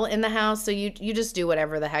gal in the house. So you just do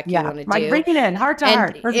whatever the heck you want to do. Like bring it in heart to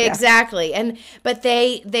heart. Exactly. But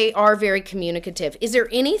they are very communicative. Is there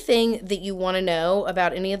anything that you want to know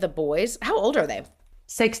about any of the boys? How old are they?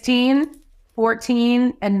 16,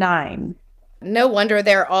 14, and 9. No wonder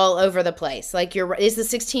they're all over the place. Like is the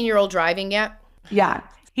 16-year-old driving yet? Yeah.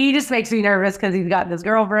 He just makes me nervous because he's got this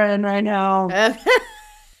girlfriend right now.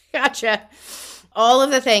 Gotcha. All of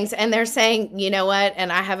the things. And they're saying, you know what?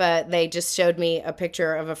 And they just showed me a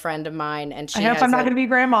picture of a friend of mine. And I hope I'm not going to be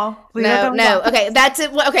grandma. Please no. Okay. That's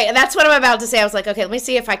it. Okay. That's what I'm about to say. I was like, okay, let me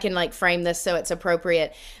see if I can like frame this so it's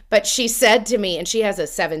appropriate. But she said to me, and she has a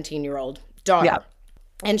 17-year-old daughter. Yeah.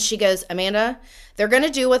 And she goes, Amanda, they're going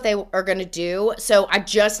to do what they are going to do. So I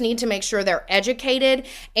just need to make sure they're educated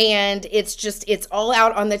and it's all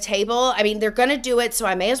out on the table. I mean, they're going to do it. So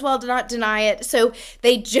I may as well not deny it. So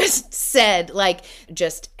they just said, like,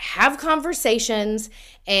 just have conversations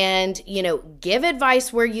and, give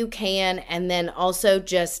advice where you can. And then also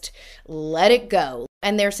just let it go.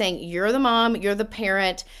 And they're saying, you're the mom, you're the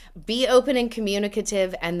parent, be open and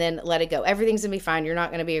communicative, and then let it go. Everything's going to be fine. You're not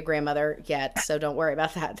going to be a grandmother yet, so don't worry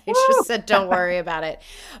about that. They just said, don't worry about it.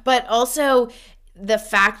 But also the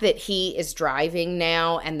fact that he is driving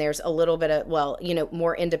now and there's a little bit of,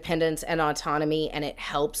 more independence and autonomy, and it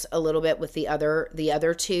helps a little bit with the other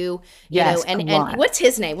 2, and what's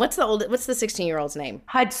his name? What's the 16-year-old's name?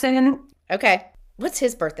 Hudson. Okay. What's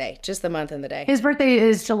his birthday? Just the month and the day. His birthday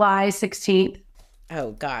is July 16th.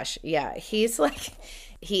 Oh gosh. Yeah. He's like,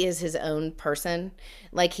 he is his own person.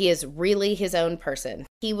 Like he is really his own person.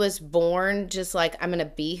 He was born just like, I'm going to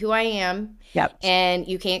be who I am. Yep. And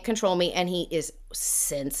you can't control me. And he is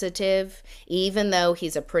sensitive, even though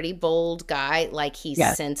he's a pretty bold guy. Like he's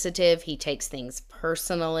sensitive. He takes things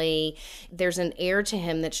personally. There's an air to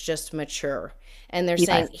him that's just mature. And they're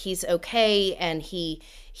saying he's okay. And he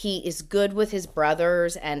is good with his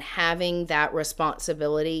brothers and having that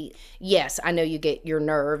responsibility. Yes, I know you get your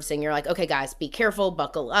nerves and you're like, okay, guys, be careful,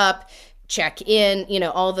 buckle up, check in,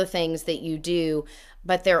 all the things that you do.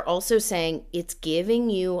 But they're also saying it's giving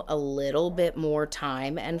you a little bit more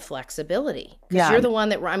time and flexibility. Because you're the one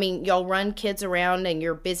that, y'all run kids around and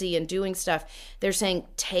you're busy and doing stuff. They're saying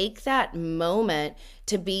take that moment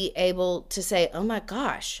to be able to say, oh my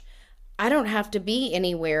gosh, I don't have to be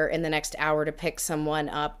anywhere in the next hour to pick someone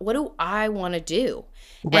up. What do I want to do?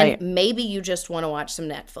 Right. And maybe you just want to watch some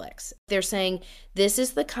Netflix. They're saying this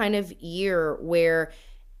is the kind of year where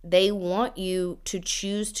they want you to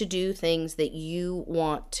choose to do things that you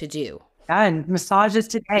want to do. And massages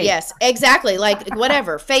today. Yes, exactly. Like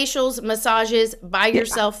whatever, facials, massages, buy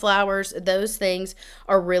yourself flowers. Those things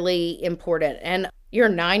are really important. And your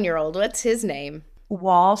 9-year-old, what's his name?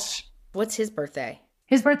 Walsh. What's his birthday?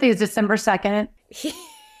 His birthday is December 2nd.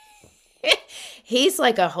 He's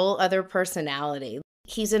like a whole other personality.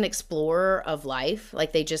 he's an explorer of life.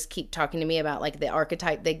 Like they just keep talking to me about like the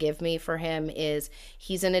archetype they give me for him is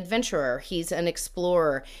he's an adventurer. He's an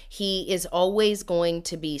explorer. He is always going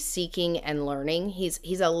to be seeking and learning.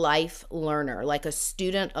 He's a life learner, like a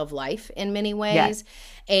student of life in many ways. Yes.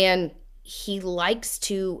 And he likes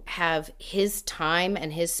to have his time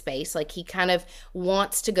and his space. Like he kind of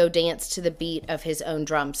wants to go dance to the beat of his own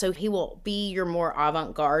drum. So he will be your more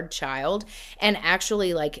avant-garde child. And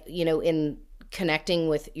actually, like, you know, in connecting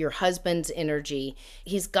with your husband's energy,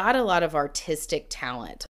 he's got a lot of artistic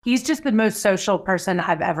talent. He's just the most social person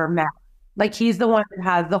I've ever met. Like he's the one that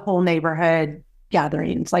has the whole neighborhood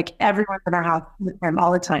gatherings. Like everyone's in our house with him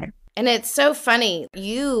all the time. And it's so funny.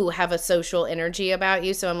 You have a social energy about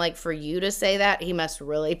you. So I'm like, for you to say that, he must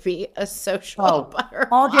really be a social butterfly.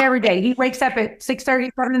 All day, every day. He wakes up at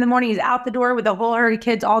 6:30, 7 in the morning. He's out the door with a whole herd of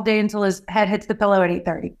kids all day until his head hits the pillow at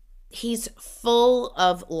 8:30. He's full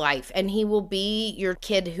of life, and he will be your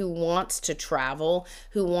kid who wants to travel,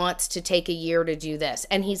 who wants to take a year to do this.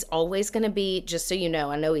 And he's always going to be, just so you know,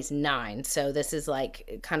 I know he's 9, so this is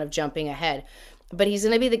like kind of jumping ahead. But he's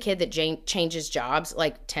going to be the kid that changes jobs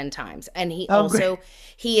like 10 times. And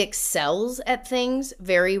he excels at things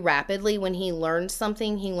very rapidly. When he learns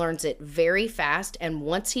something, he learns it very fast. And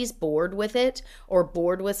once he's bored with it or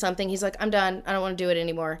bored with something, he's like, I'm done. I don't want to do it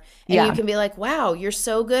anymore. And you can be like, wow, you're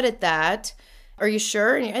so good at that. Are you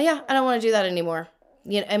sure? And yeah, I don't want to do that anymore.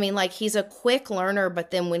 You know, I mean, like he's a quick learner, but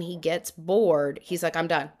then when he gets bored, he's like, I'm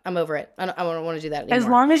done. I'm over it. I don't want to do that anymore. As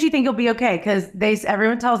long as you think he'll be okay, because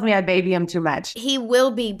everyone tells me I baby him too much. He will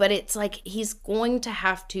be, but it's like he's going to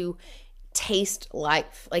have to taste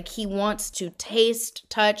life. Like he wants to taste,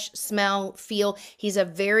 touch, smell, feel. He's a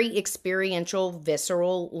very experiential,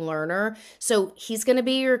 visceral learner. So he's going to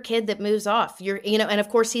be your kid that moves off. And of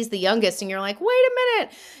course he's the youngest and you're like, wait a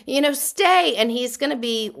minute, stay. And he's going to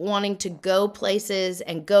be wanting to go places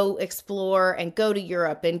and go explore and go to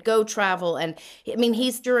Europe and go travel. And I mean,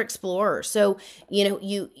 he's your explorer. So,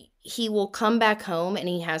 he will come back home and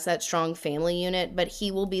he has that strong family unit, but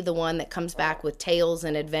he will be the one that comes back with tales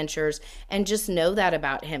and adventures, and just know that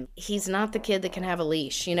about him. He's not the kid that can have a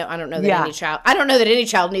leash. I don't know that any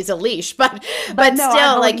child needs a leash, but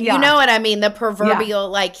still, you know what I mean? The proverbial,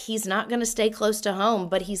 like he's not going to stay close to home,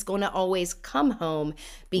 but he's going to always come home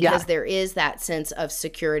because there is that sense of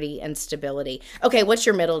security and stability. Okay. What's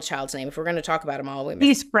your middle child's name? If we're going to talk about them all,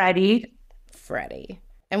 he's Freddie.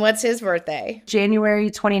 And what's his birthday? January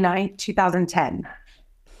 29th, 2010.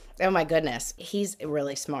 Oh my goodness. He's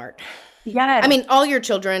really smart. Yeah. I mean, all your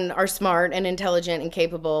children are smart and intelligent and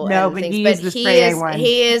capable. No, and but things, he but is the straight A one.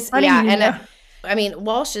 He is, yeah. I mean,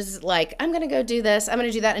 Walsh is like, I'm going to go do this. I'm going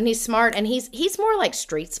to do that. And he's smart. And he's more like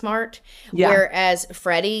street smart. Yeah. Whereas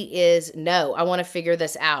Freddie is, no, I want to figure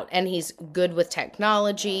this out. And he's good with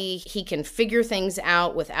technology. He can figure things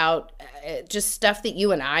out without just stuff that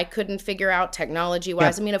you and I couldn't figure out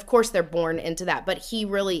technology-wise. Yeah. I mean, of course, they're born into that. But he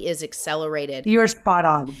really is accelerated. You're spot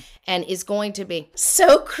on. And is going to be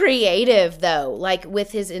so creative, though. Like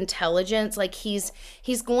with his intelligence, like he's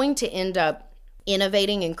going to end up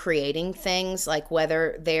innovating and creating things, like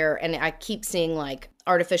whether they're, and I keep seeing like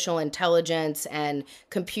artificial intelligence and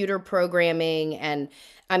computer programming. And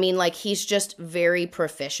I mean, like he's just very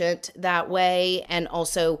proficient that way. And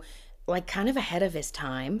also like kind of ahead of his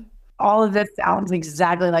time. All of this sounds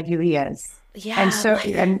exactly like who he is. Yeah. And so,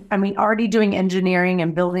 and I mean, already doing engineering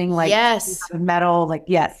and building like metal, like,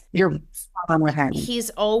 yes, you're on with him. He's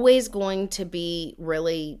always going to be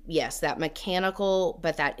really, that mechanical,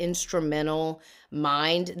 but that instrumental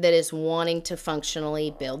mind that is wanting to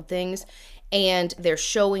functionally build things. And they're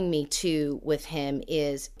showing me too with him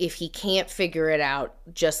is if he can't figure it out,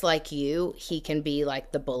 just like you, he can be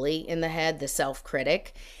like the bully in the head, the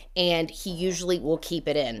self-critic. And he usually will keep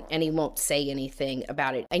it in and he won't say anything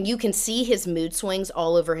about it. And you can see his mood swings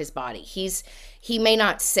all over his body. He may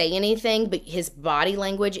not say anything, but his body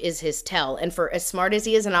language is his tell. And for as smart as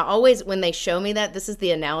he is, and I always, when they show me that, this is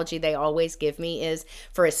the analogy they always give me is,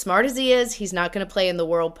 for as smart as he is, he's not going to play in the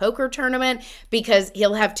World Poker Tournament because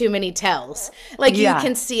he'll have too many tells. Like you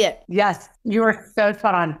can see it. Yes, you are so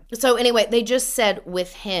spot on. So anyway, they just said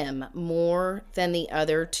with him more than the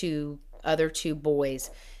other two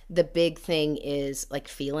boys, the big thing is like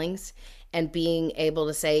feelings and being able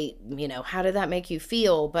to say, how did that make you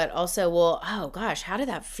feel? But also, well, oh gosh, how did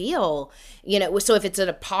that feel? So if it's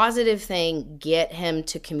a positive thing, get him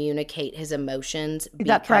to communicate his emotions. Is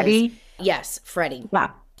that Freddie? Yes, Freddie.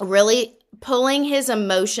 Wow. Really pulling his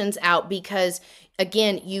emotions out because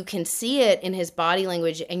again, you can see it in his body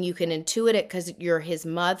language and you can intuit it because you're his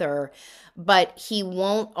mother. but he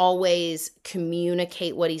won't always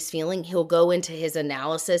communicate what he's feeling. He'll go into his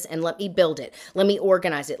analysis and let me build it. Let me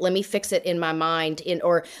organize it. Let me fix it in my mind,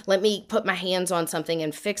 or let me put my hands on something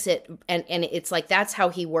and fix it. And it's like, that's how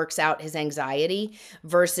he works out his anxiety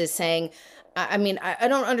versus saying, I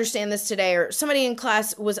don't understand this today, or somebody in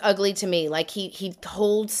class was ugly to me. Like he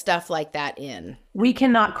holds stuff like that in. We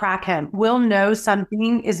cannot crack him. We'll know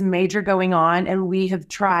something is major going on, and we have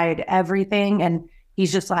tried everything, and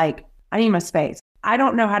he's just like, I need my space. I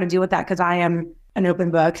don't know how to deal with that because I am an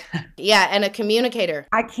open book. Yeah, and a communicator.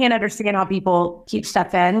 I can't understand how people keep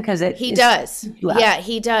stuff in because he does. Yeah,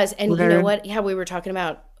 he does. And you know what? How we were talking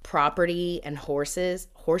about property and horses.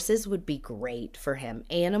 Horses would be great for him.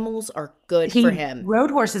 Animals are good for him.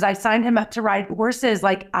 Rode horses. I signed him up to ride horses.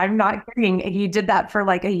 Like, I'm not kidding. He did that for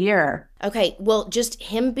like a year. Okay, well, just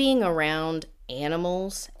him being around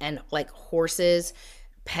animals and like horses,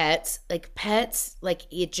 pets, like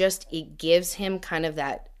it gives him kind of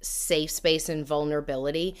that safe space and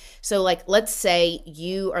vulnerability. So like, let's say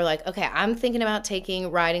you are like, okay, I'm thinking about taking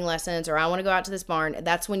riding lessons, or I want to go out to this barn.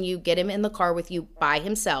 That's when you get him in the car with you by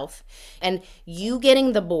himself, and you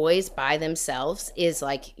getting the boys by themselves is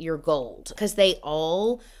like your gold, because they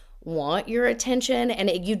all want your attention,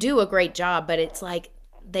 and you do a great job, but it's like,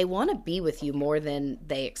 they want to be with you more than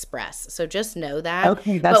they express. So just know that.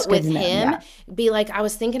 Okay, that's But with him, be like, I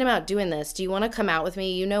was thinking about doing this. Do you want to come out with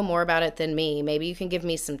me? You know more about it than me. Maybe you can give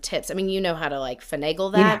me some tips. I mean, you know how to like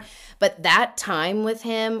finagle that. Yeah. But that time with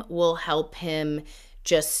him will help him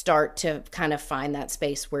just start to kind of find that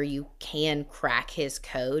space where you can crack his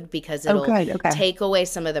code, because it'll take away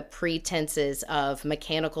some of the pretenses of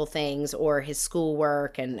mechanical things or his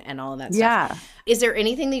schoolwork and all of that stuff. Yeah. Is there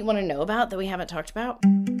anything that you want to know about that we haven't talked about?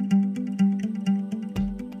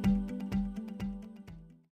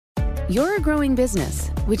 You're a growing business,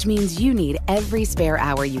 which means you need every spare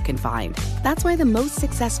hour you can find. That's why the most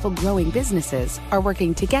successful growing businesses are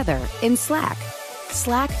working together in Slack.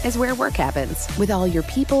 Slack is where work happens, with all your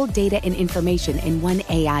people, data, and information in one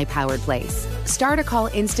AI-powered place. Start a call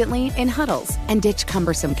instantly in huddles and ditch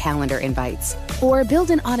cumbersome calendar invites. Or build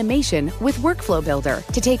an automation with Workflow Builder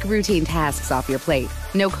to take routine tasks off your plate.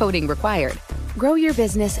 No coding required. Grow your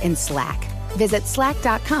business in Slack. Visit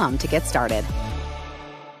slack.com to get started.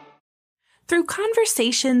 Through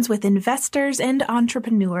conversations with investors and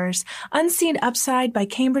entrepreneurs, Unseen Upside by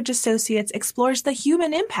Cambridge Associates explores the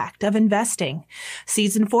human impact of investing.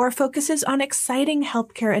 Season 4 focuses on exciting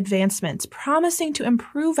healthcare advancements, promising to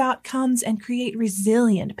improve outcomes and create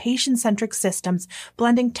resilient, patient-centric systems,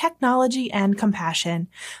 blending technology and compassion.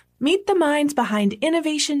 Meet the minds behind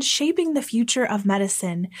innovations shaping the future of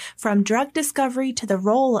medicine, from drug discovery to the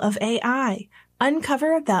role of AI.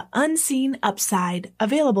 Uncover the Unseen Upside,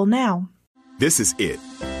 available now. This is it.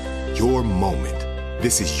 Your moment.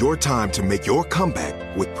 This is your time to make your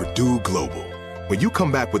comeback with Purdue Global. When you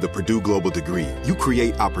come back with a Purdue Global degree, you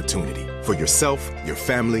create opportunity for yourself, your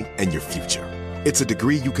family, and your future. It's a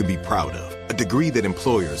degree you can be proud of, a degree that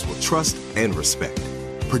employers will trust and respect.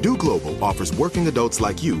 Purdue Global offers working adults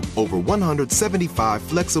like you over 175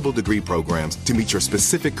 flexible degree programs to meet your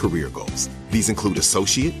specific career goals. These include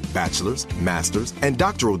associate, bachelor's, master's, and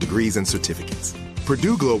doctoral degrees and certificates.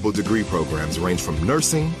 Purdue Global degree programs range from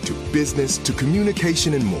nursing to business to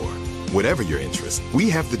communication and more. Whatever your interest, we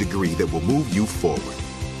have the degree that will move you forward.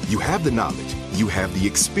 You have the knowledge, you have the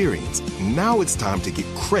experience. Now it's time to get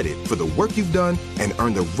credit for the work you've done and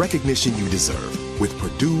earn the recognition you deserve with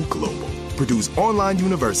Purdue Global, Purdue's online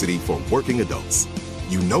university for working adults.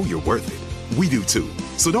 You know you're worth it. We do too.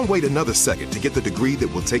 So don't wait another second to get the degree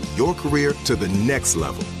that will take your career to the next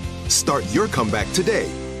level. Start your comeback today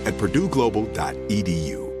at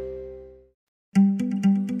purdueglobal.edu.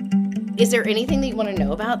 Is there anything that you want to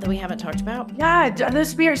know about that we haven't talked about? Yeah, are those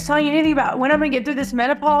spirits telling you anything about when I'm going to get through this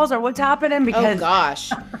menopause or what's happening? Because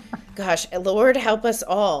gosh, Lord help us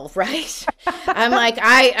all, right? I'm like,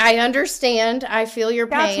 I understand. I feel your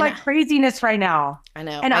pain. That's my craziness right now. I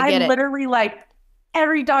know. And I get it. Literally like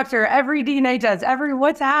every doctor, every DNA test,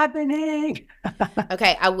 what's happening?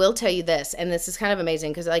 Okay, I will tell you this, and this is kind of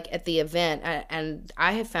amazing because like at the event, and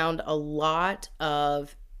I have found a lot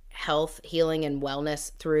of health, healing, and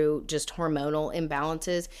wellness through just hormonal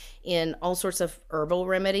imbalances in all sorts of herbal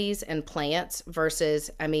remedies and plants versus,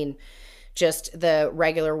 just the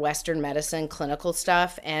regular Western medicine clinical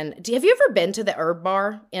stuff. And have you ever been to the Herb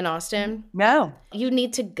Bar in Austin? No. You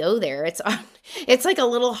need to go there. It's like a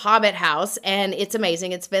little hobbit house, and it's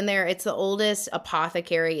amazing. It's been there. It's the oldest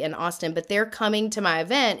apothecary in Austin, but they're coming to my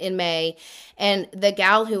event in May. And the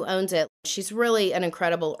gal who owns it, she's really an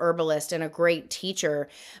incredible herbalist and a great teacher,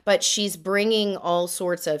 but she's bringing all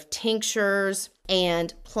sorts of tinctures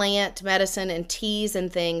and plant medicine and teas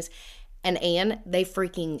and things. And Anne, they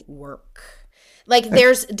freaking work. Like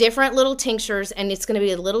there's different little tinctures, and it's going to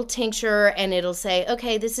be a little tincture, and it'll say,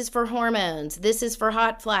 okay, this is for hormones. This is for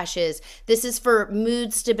hot flashes. This is for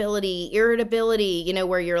mood stability, irritability, you know,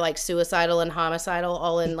 where you're like suicidal and homicidal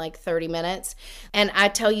all in like 30 minutes. And I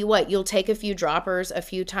tell you what, you'll take a few droppers a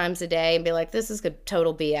few times a day and be like, this is good,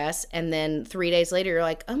 total BS. And then 3 days later, you're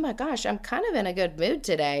like, oh my gosh, I'm kind of in a good mood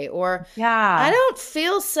today. Or I don't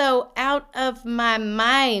feel so out of my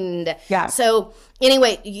mind. Yeah. So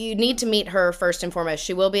anyway, you need to meet her first and foremost.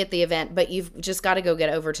 She will be at the event, but you've just got to go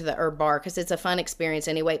get over to the Herb Bar because it's a fun experience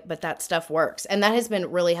anyway, but that stuff works. And that has been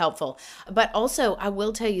really helpful. But also, I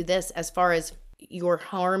will tell you this, as far as your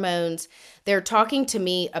hormones, they're talking to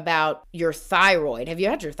me about your thyroid. Have you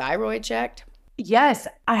had your thyroid checked? Yes,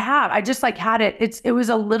 I have. I just like had it. It was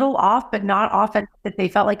a little off, but not off that they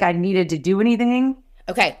felt like I needed to do anything.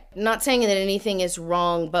 Okay, not saying that anything is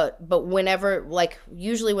wrong, but whenever, like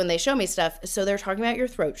usually when they show me stuff, so they're talking about your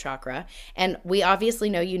throat chakra, and we obviously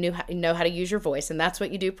know you know how to use your voice, and that's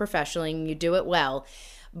what you do professionally, and you do it well.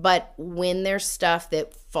 But when there's stuff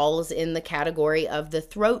that falls in the category of the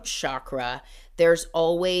throat chakra, there's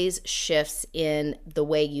always shifts in the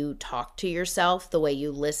way you talk to yourself, the way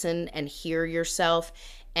you listen and hear yourself,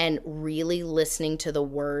 and really listening to the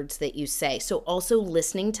words that you say. So also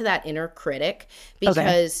listening to that inner critic,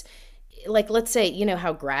 because like, let's say, you know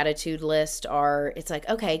how gratitude lists are, it's like,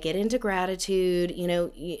 okay, get into gratitude, you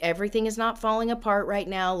know, everything is not falling apart right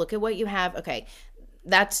now. Look at what you have. Okay,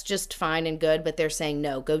 that's just fine and good, but they're saying,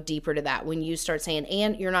 no, go deeper to that. When you start saying,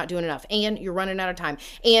 and you're not doing enough, and you're running out of time,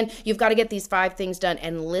 and you've got to get these 5 things done,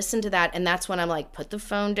 and listen to that. And that's when I'm like, put the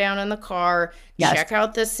phone down in the car, check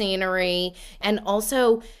out the scenery. And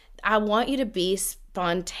also, I want you to be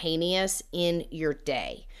spontaneous in your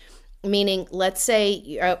day. Meaning, let's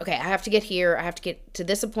say, okay, I have to get here, I have to get to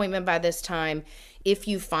this appointment by this time. If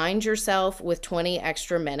you find yourself with 20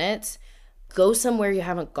 extra minutes, go somewhere you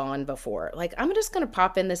haven't gone before. Like, I'm just going to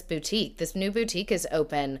pop in this boutique. This new boutique is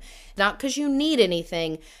open, not because you need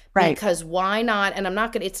anything, because why not? And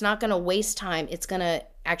it's not going to waste time. It's going to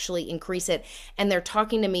actually increase it. And they're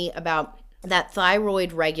talking to me about that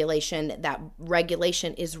thyroid regulation. That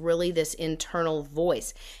regulation is really this internal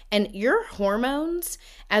voice. And your hormones,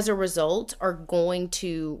 as a result, are going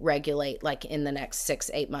to regulate like in the next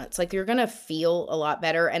 6-8 months. Like you're going to feel a lot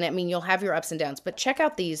better. And I mean, you'll have your ups and downs, but check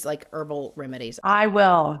out these like herbal remedies. I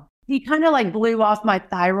will. He kind of like blew off my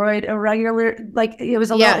thyroid irregular. Like it was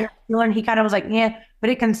a little irregular, and he kind of was like, yeah, but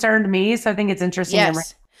it concerned me. So I think it's interesting.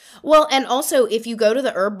 Yes. Well, and also if you go to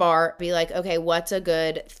the Herb Bar, be like, okay, what's a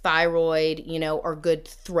good thyroid, you know, or good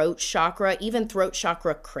throat chakra, even throat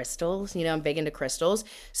chakra crystals, you know, I'm big into crystals.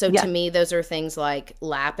 So to me, those are things like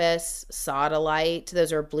lapis, sodalite,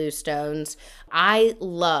 those are blue stones. I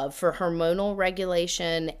love for hormonal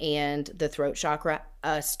regulation and the throat chakra,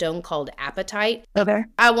 a stone called apatite. Okay.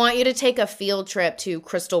 I want you to take a field trip to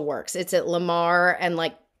Crystal Works. It's at Lamar and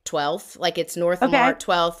like 12th, like it's North Lamar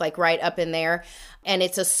 12th, like right up in there. And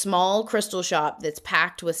it's a small crystal shop that's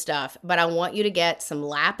packed with stuff. But I want you to get some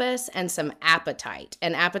lapis and some apatite.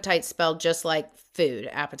 And apatite spelled just like food,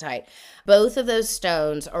 appetite. Both of those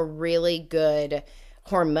stones are really good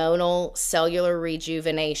hormonal, cellular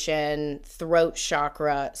rejuvenation, throat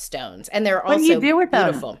chakra stones. And they're also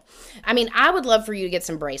beautiful. I mean, I would love for you to get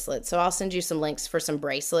some bracelets. So I'll send you some links for some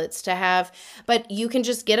bracelets to have. But you can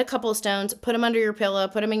just get a couple of stones, put them under your pillow,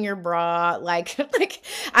 put them in your bra.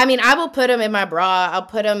 I mean, I will put them in my bra. I'll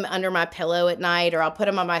put them under my pillow at night, or I'll put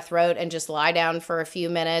them on my throat and just lie down for a few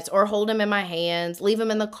minutes, or hold them in my hands, leave them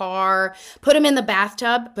in the car, put them in the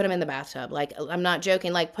bathtub, Like, I'm not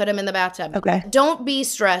joking. Like, put them in the bathtub. Okay. Don't be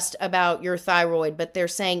stressed about your thyroid, but they're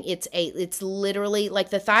saying it's literally like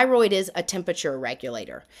the thyroid is a temperature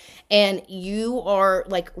regulator, and you are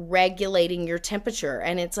like regulating your temperature,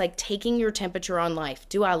 and it's like taking your temperature on life.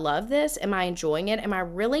 Do I love this? Am I enjoying it? Am I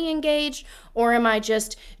really engaged, or am I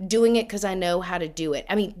just doing it because I know how to do it?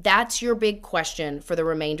 I mean, that's your big question for the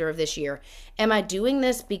remainder of this year. Am I doing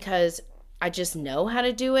this because I just know how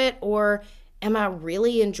to do it, or am I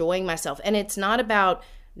really enjoying myself? And it's not about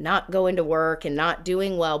not going to work and not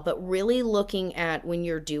doing well, but really looking at when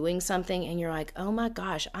you're doing something and you're like, oh my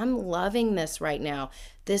gosh, I'm loving this right now.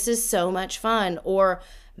 This is so much fun. Or,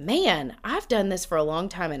 man, I've done this for a long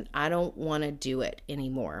time and I don't want to do it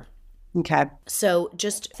anymore. Okay. So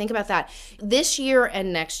just think about that. This year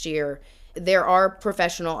and next year, there are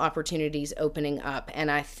professional opportunities opening up, and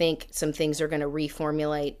I think some things are going to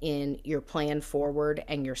reformulate in your plan forward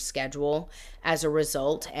and your schedule as a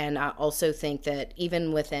result. And I also think that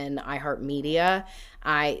even within iHeartMedia,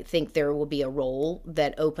 I think there will be a role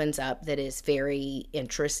that opens up that is very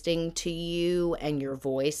interesting to you, and your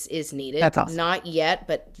voice is needed. That's awesome. Not yet,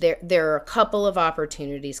 but there are a couple of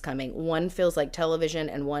opportunities coming. One feels like television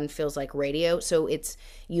and one feels like radio. So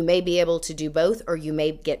you may be able to do both, or you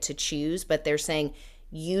may get to choose, but they're saying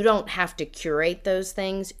you don't have to curate those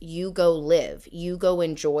things. You go live. You go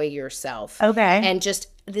enjoy yourself. Okay. And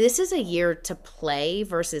this is a year to play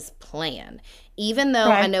versus plan. Even though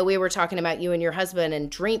I know we were talking about you and your husband and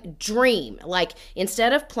dream. Like,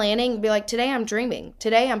 instead of planning, be like, today I'm dreaming.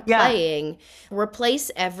 Today I'm playing. Replace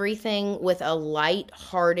everything with a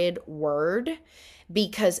light-hearted word,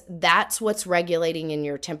 because that's what's regulating in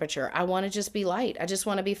your temperature. I want to just be light. I just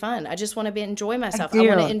want to be fun. I just want to enjoy myself. I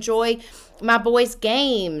want to enjoy my boys'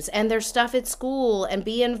 games and their stuff at school and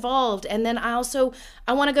be involved. And then I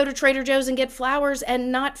want to go to Trader Joe's and get flowers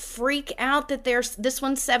and not freak out that this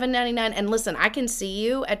one's $7.99. And listen, I can see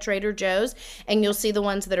you at Trader Joe's and you'll see the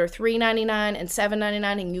ones that are $3.99 and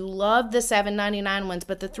 $7.99, and you love the $7.99 ones,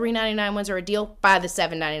 but the $3.99 ones are a deal. Buy the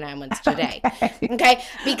 $7.99 ones today. Okay?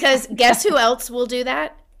 Because guess who else will do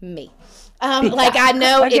that? Me. Like, I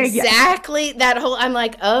know exactly that whole, I'm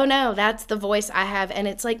like, oh no, that's the voice I have. And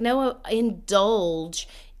it's like, no, indulge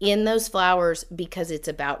in those flowers, because it's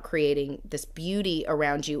about creating this beauty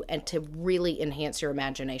around you and to really enhance your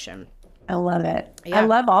imagination. I love it. Yeah. I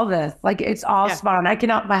love all this. Like, it's all spot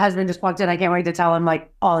on. My husband just walked in. I can't wait to tell him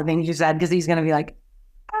like all the things you said, because he's going to be like,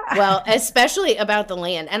 well, especially about the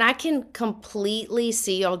land. And I can completely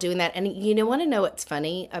see y'all doing that. And you want to know what's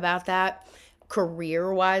funny about that?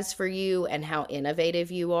 Career-wise for you and how innovative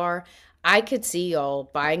you are, I could see y'all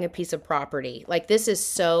buying a piece of property. Like, this is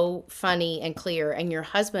so funny and clear, and your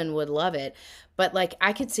husband would love it. But like,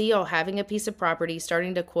 I could see y'all having a piece of property,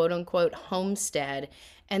 starting to quote unquote homestead,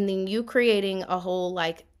 and then you creating a whole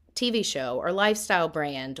like TV show or lifestyle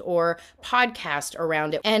brand or podcast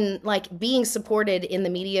around it, and like being supported in the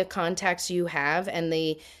media contacts you have and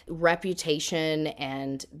the reputation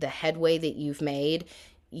and the headway that you've made.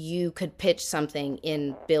 You could pitch something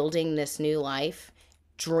in building this new life.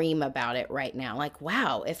 Dream about it right now. Like,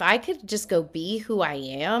 wow, if I could just go be who I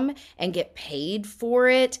am and get paid for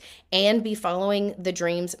it and be following the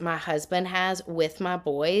dreams my husband has with my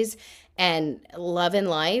boys and loving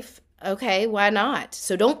life, okay, why not?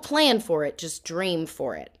 So don't plan for it, just dream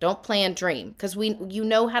for it. Don't plan, dream. Because you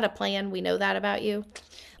know how to plan. We know that about you.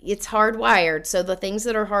 It's hardwired. So the things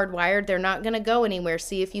that are hardwired, they're not going to go anywhere.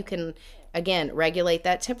 See if you can, again, regulate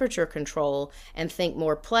that temperature control and think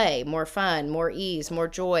more play, more fun, more ease, more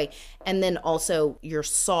joy. And then also your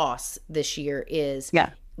sauce this year is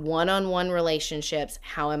one-on-one relationships.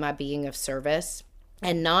 How am I being of service?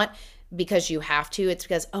 And not because you have to. It's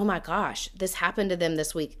because, oh my gosh, this happened to them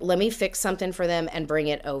this week. Let me fix something for them and bring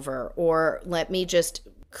it over. Or let me just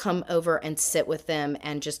come over and sit with them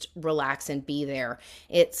and just relax and be there.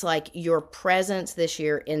 It's like your presence this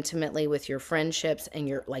year intimately with your friendships and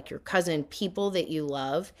your cousin, people that you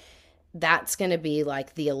love. That's going to be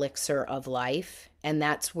like the elixir of life. And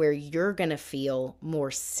that's where you're going to feel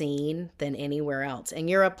more seen than anywhere else. And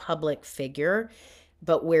you're a public figure,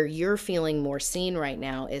 but where you're feeling more seen right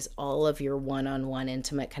now is all of your one-on-one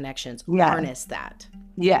intimate connections. Harness that.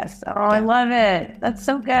 Yes. Oh, I love it. That's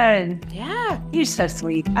so good. Yeah. You're so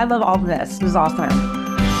sweet. I love all of this. It was awesome.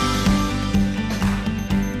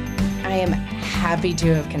 I am happy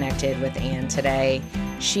to have connected with Anne today.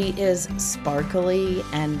 She is sparkly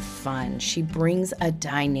and fun. She brings a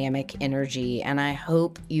dynamic energy, and I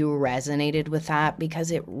hope you resonated with that, because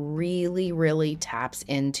it really, really taps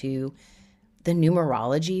into the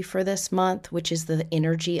numerology for this month, which is the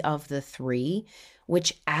energy of the 3,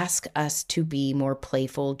 which ask us to be more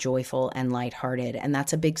playful, joyful, and lighthearted. And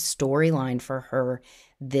that's a big storyline for her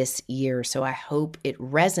this year. So I hope it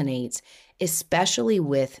resonates, especially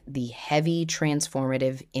with the heavy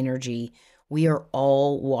transformative energy we are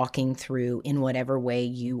all walking through in whatever way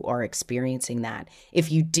you are experiencing that.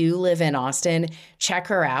 If you do live in Austin, check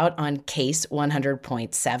her out on Case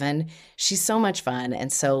 100.7. She's so much fun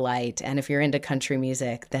and so light. And if you're into country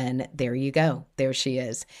music, then there you go. There she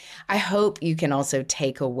is. I hope you can also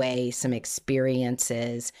take away some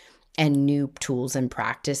experiences and new tools and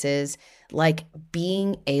practices, like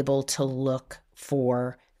being able to look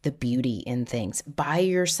for the beauty in things. Buy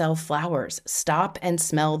yourself flowers. Stop and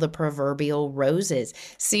smell the proverbial roses.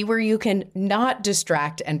 See where you can not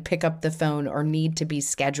distract and pick up the phone or need to be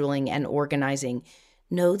scheduling and organizing.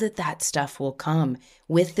 Know that that stuff will come.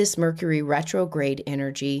 With this Mercury retrograde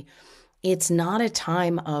energy, it's not a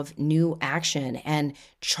time of new action and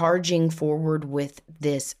charging forward with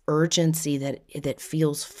this urgency that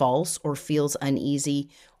feels false or feels uneasy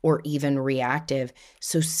or even reactive.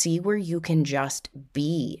 So see where you can just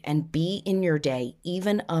be and be in your day,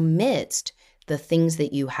 even amidst the things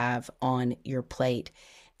that you have on your plate.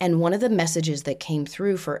 And one of the messages that came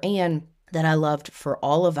through for Anne that I loved for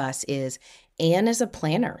all of us is Anne is a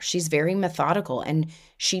planner. She's very methodical, and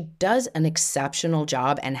she does an exceptional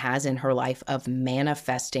job and has in her life of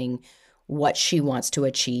manifesting what she wants to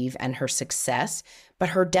achieve and her success. But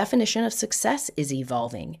her definition of success is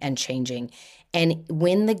evolving and changing. And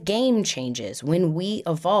when the game changes, when we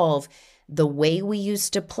evolve, the way we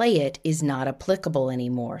used to play it is not applicable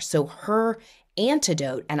anymore. So her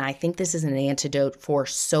antidote, and I think this is an antidote for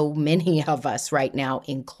so many of us right now,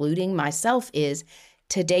 including myself, is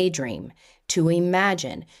to daydream, to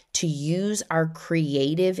imagine, to use our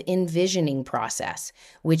creative envisioning process,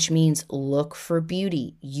 which means look for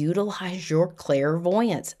beauty, utilize your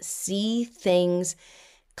clairvoyance, see things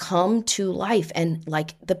come to life. And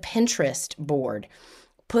like the Pinterest board,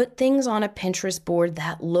 put things on a Pinterest board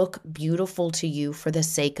that look beautiful to you for the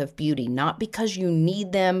sake of beauty, not because you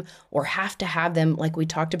need them or have to have them, like we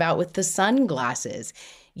talked about with the sunglasses.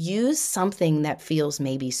 Use something that feels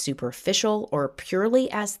maybe superficial or purely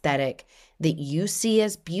aesthetic that you see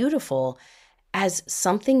as beautiful as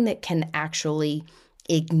something that can actually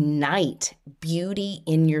ignite beauty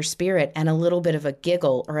in your spirit and a little bit of a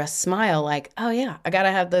giggle or a smile like, oh yeah, I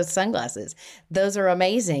gotta have those sunglasses. Those are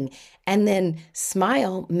amazing. And then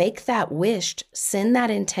smile, make that wished, send that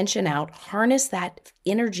intention out, harness that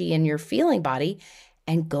energy in your feeling body,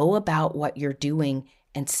 and go about what you're doing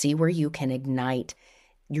and see where you can ignite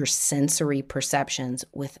your sensory perceptions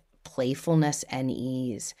with playfulness and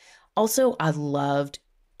ease. Also, I loved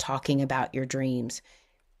talking about your dreams.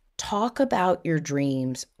 Talk about your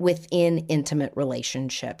dreams within intimate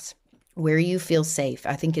relationships where you feel safe.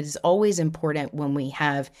 I think it is always important when we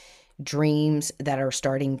have dreams that are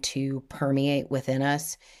starting to permeate within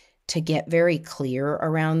us to get very clear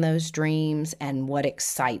around those dreams and what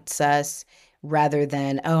excites us rather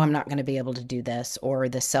than, oh, I'm not going to be able to do this, or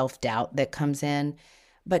the self-doubt that comes in.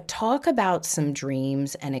 But talk about some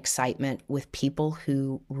dreams and excitement with people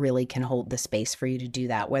who really can hold the space for you to do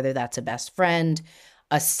that, whether that's a best friend,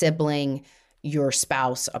 a sibling, your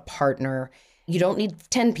spouse, a partner. You don't need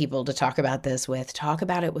 10 people to talk about this with. Talk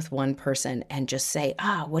about it with one person and just say,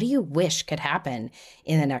 what do you wish could happen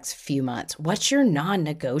in the next few months? What's your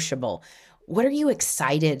non-negotiable? What are you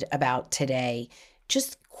excited about today?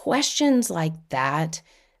 Just questions like that.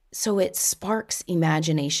 So it sparks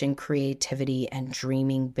imagination, creativity, and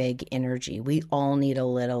dreaming big energy. We all need a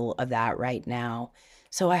little of that right now.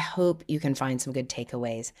 So I hope you can find some good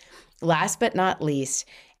takeaways. Last but not least,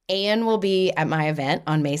 Anne will be at my event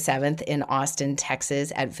on May 7th in Austin,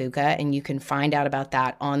 Texas at VUCA, and you can find out about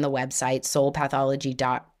that on the website,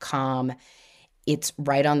 soulpathology.com. It's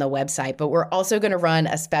right on the website, but we're also going to run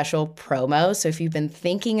a special promo. So if you've been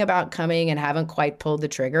thinking about coming and haven't quite pulled the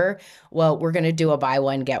trigger, well, we're going to do a buy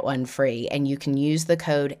one, get one free. And you can use the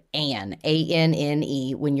code ANNE,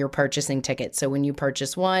 ANNE, when you're purchasing tickets. So when you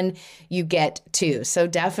purchase one, you get two. So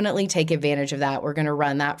definitely take advantage of that. We're going to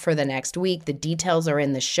run that for the next week. The details are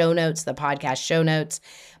in the show notes, the podcast show notes,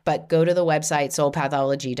 but go to the website,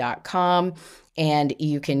 soulpathology.com. And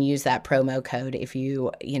you can use that promo code if you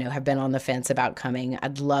have been on the fence about coming.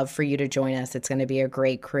 I'd love for you to join us. It's going to be a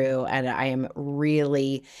great crew, and I am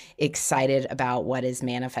really excited about what is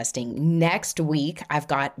manifesting. Next week, I've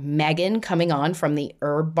got Megan coming on from the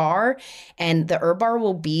Herb Bar, and the Herb Bar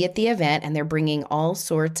will be at the event, and they're bringing all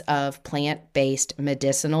sorts of plant-based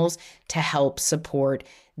medicinals to help support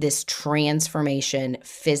this transformation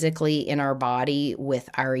physically in our body with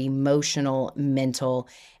our emotional, mental,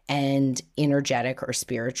 and energetic or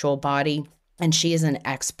spiritual body. And she is an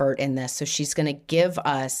expert in this. So she's going to give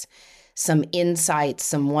us some insights,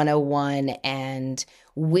 some 101 and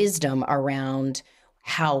wisdom around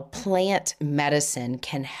how plant medicine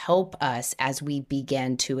can help us as we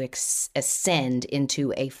begin to ascend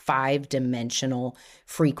into a 5-dimensional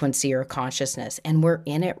frequency or consciousness. And we're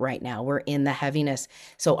in it right now. We're in the heaviness.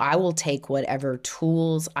 So I will take whatever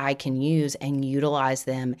tools I can use and utilize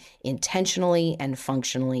them intentionally and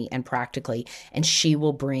functionally and practically. And she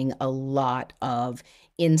will bring a lot of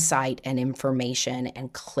insight and information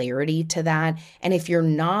and clarity to that. And if you're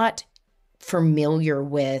not familiar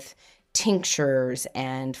with tinctures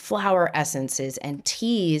and flower essences and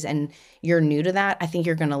teas and you're new to that, I think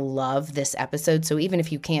you're going to love this episode. So even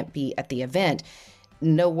if you can't be at the event,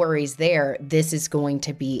 no worries there. This is going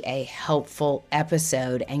to be a helpful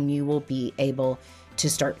episode, and you will be able to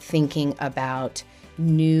start thinking about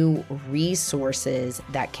new resources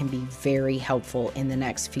that can be very helpful in the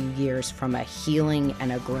next few years from a healing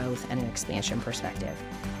and a growth and an expansion perspective.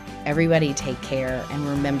 Everybody take care, and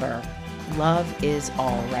remember, love is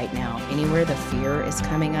all right now. Anywhere the fear is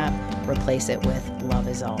coming up, replace it with love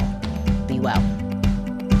is all. Be well.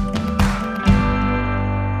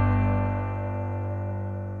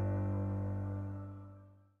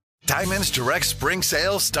 Diamonds Direct Spring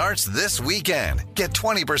Sale starts this weekend. Get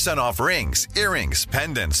 20% off rings, earrings,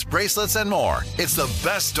 pendants, bracelets, and more. It's the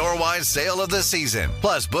best store-wide sale of the season.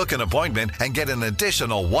 Plus, book an appointment and get an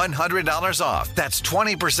additional $100 off. That's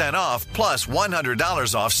 20% off plus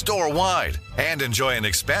 $100 off store-wide. And enjoy an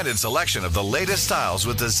expanded selection of the latest styles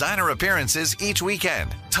with designer appearances each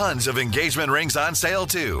weekend. Tons of engagement rings on sale,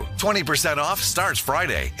 too. 20% off starts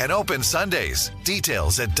Friday and opens Sundays.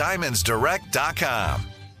 Details at diamondsdirect.com.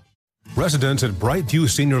 Residents at Brightview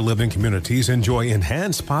Senior Living Communities enjoy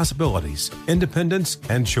enhanced possibilities, independence,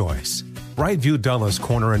 and choice. Brightview Dulles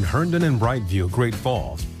Corner in Herndon and Brightview, Great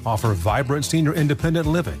Falls, offer vibrant senior independent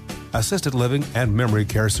living, assisted living, and memory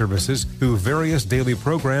care services through various daily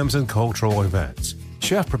programs and cultural events.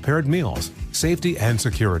 Chef-prepared meals, safety and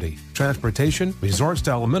security, transportation,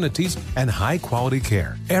 resort-style amenities, and high-quality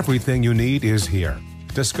care. Everything you need is here.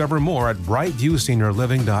 Discover more at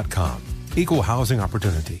brightviewseniorliving.com. Equal housing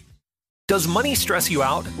opportunity. Does money stress you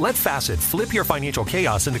out? Let Facet flip your financial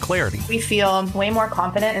chaos into clarity. We feel way more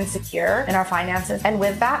confident and secure in our finances, and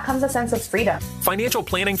with that comes a sense of freedom. Financial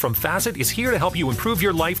planning from Facet is here to help you improve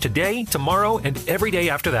your life today, tomorrow, and every day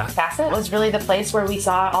after that. Facet was really the place where we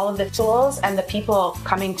saw all of the tools and the people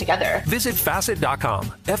coming together. Visit Facet.com,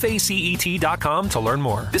 FACET.com to learn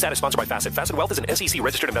more. This ad is sponsored by Facet. Facet Wealth is an SEC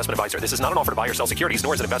registered investment advisor. This is not an offer to buy or sell securities,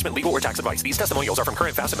 nor is it investment, legal, or tax advice. These testimonials are from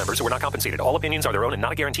current Facet members who are not compensated. All opinions are their own and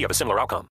not a guarantee of a similar outcome.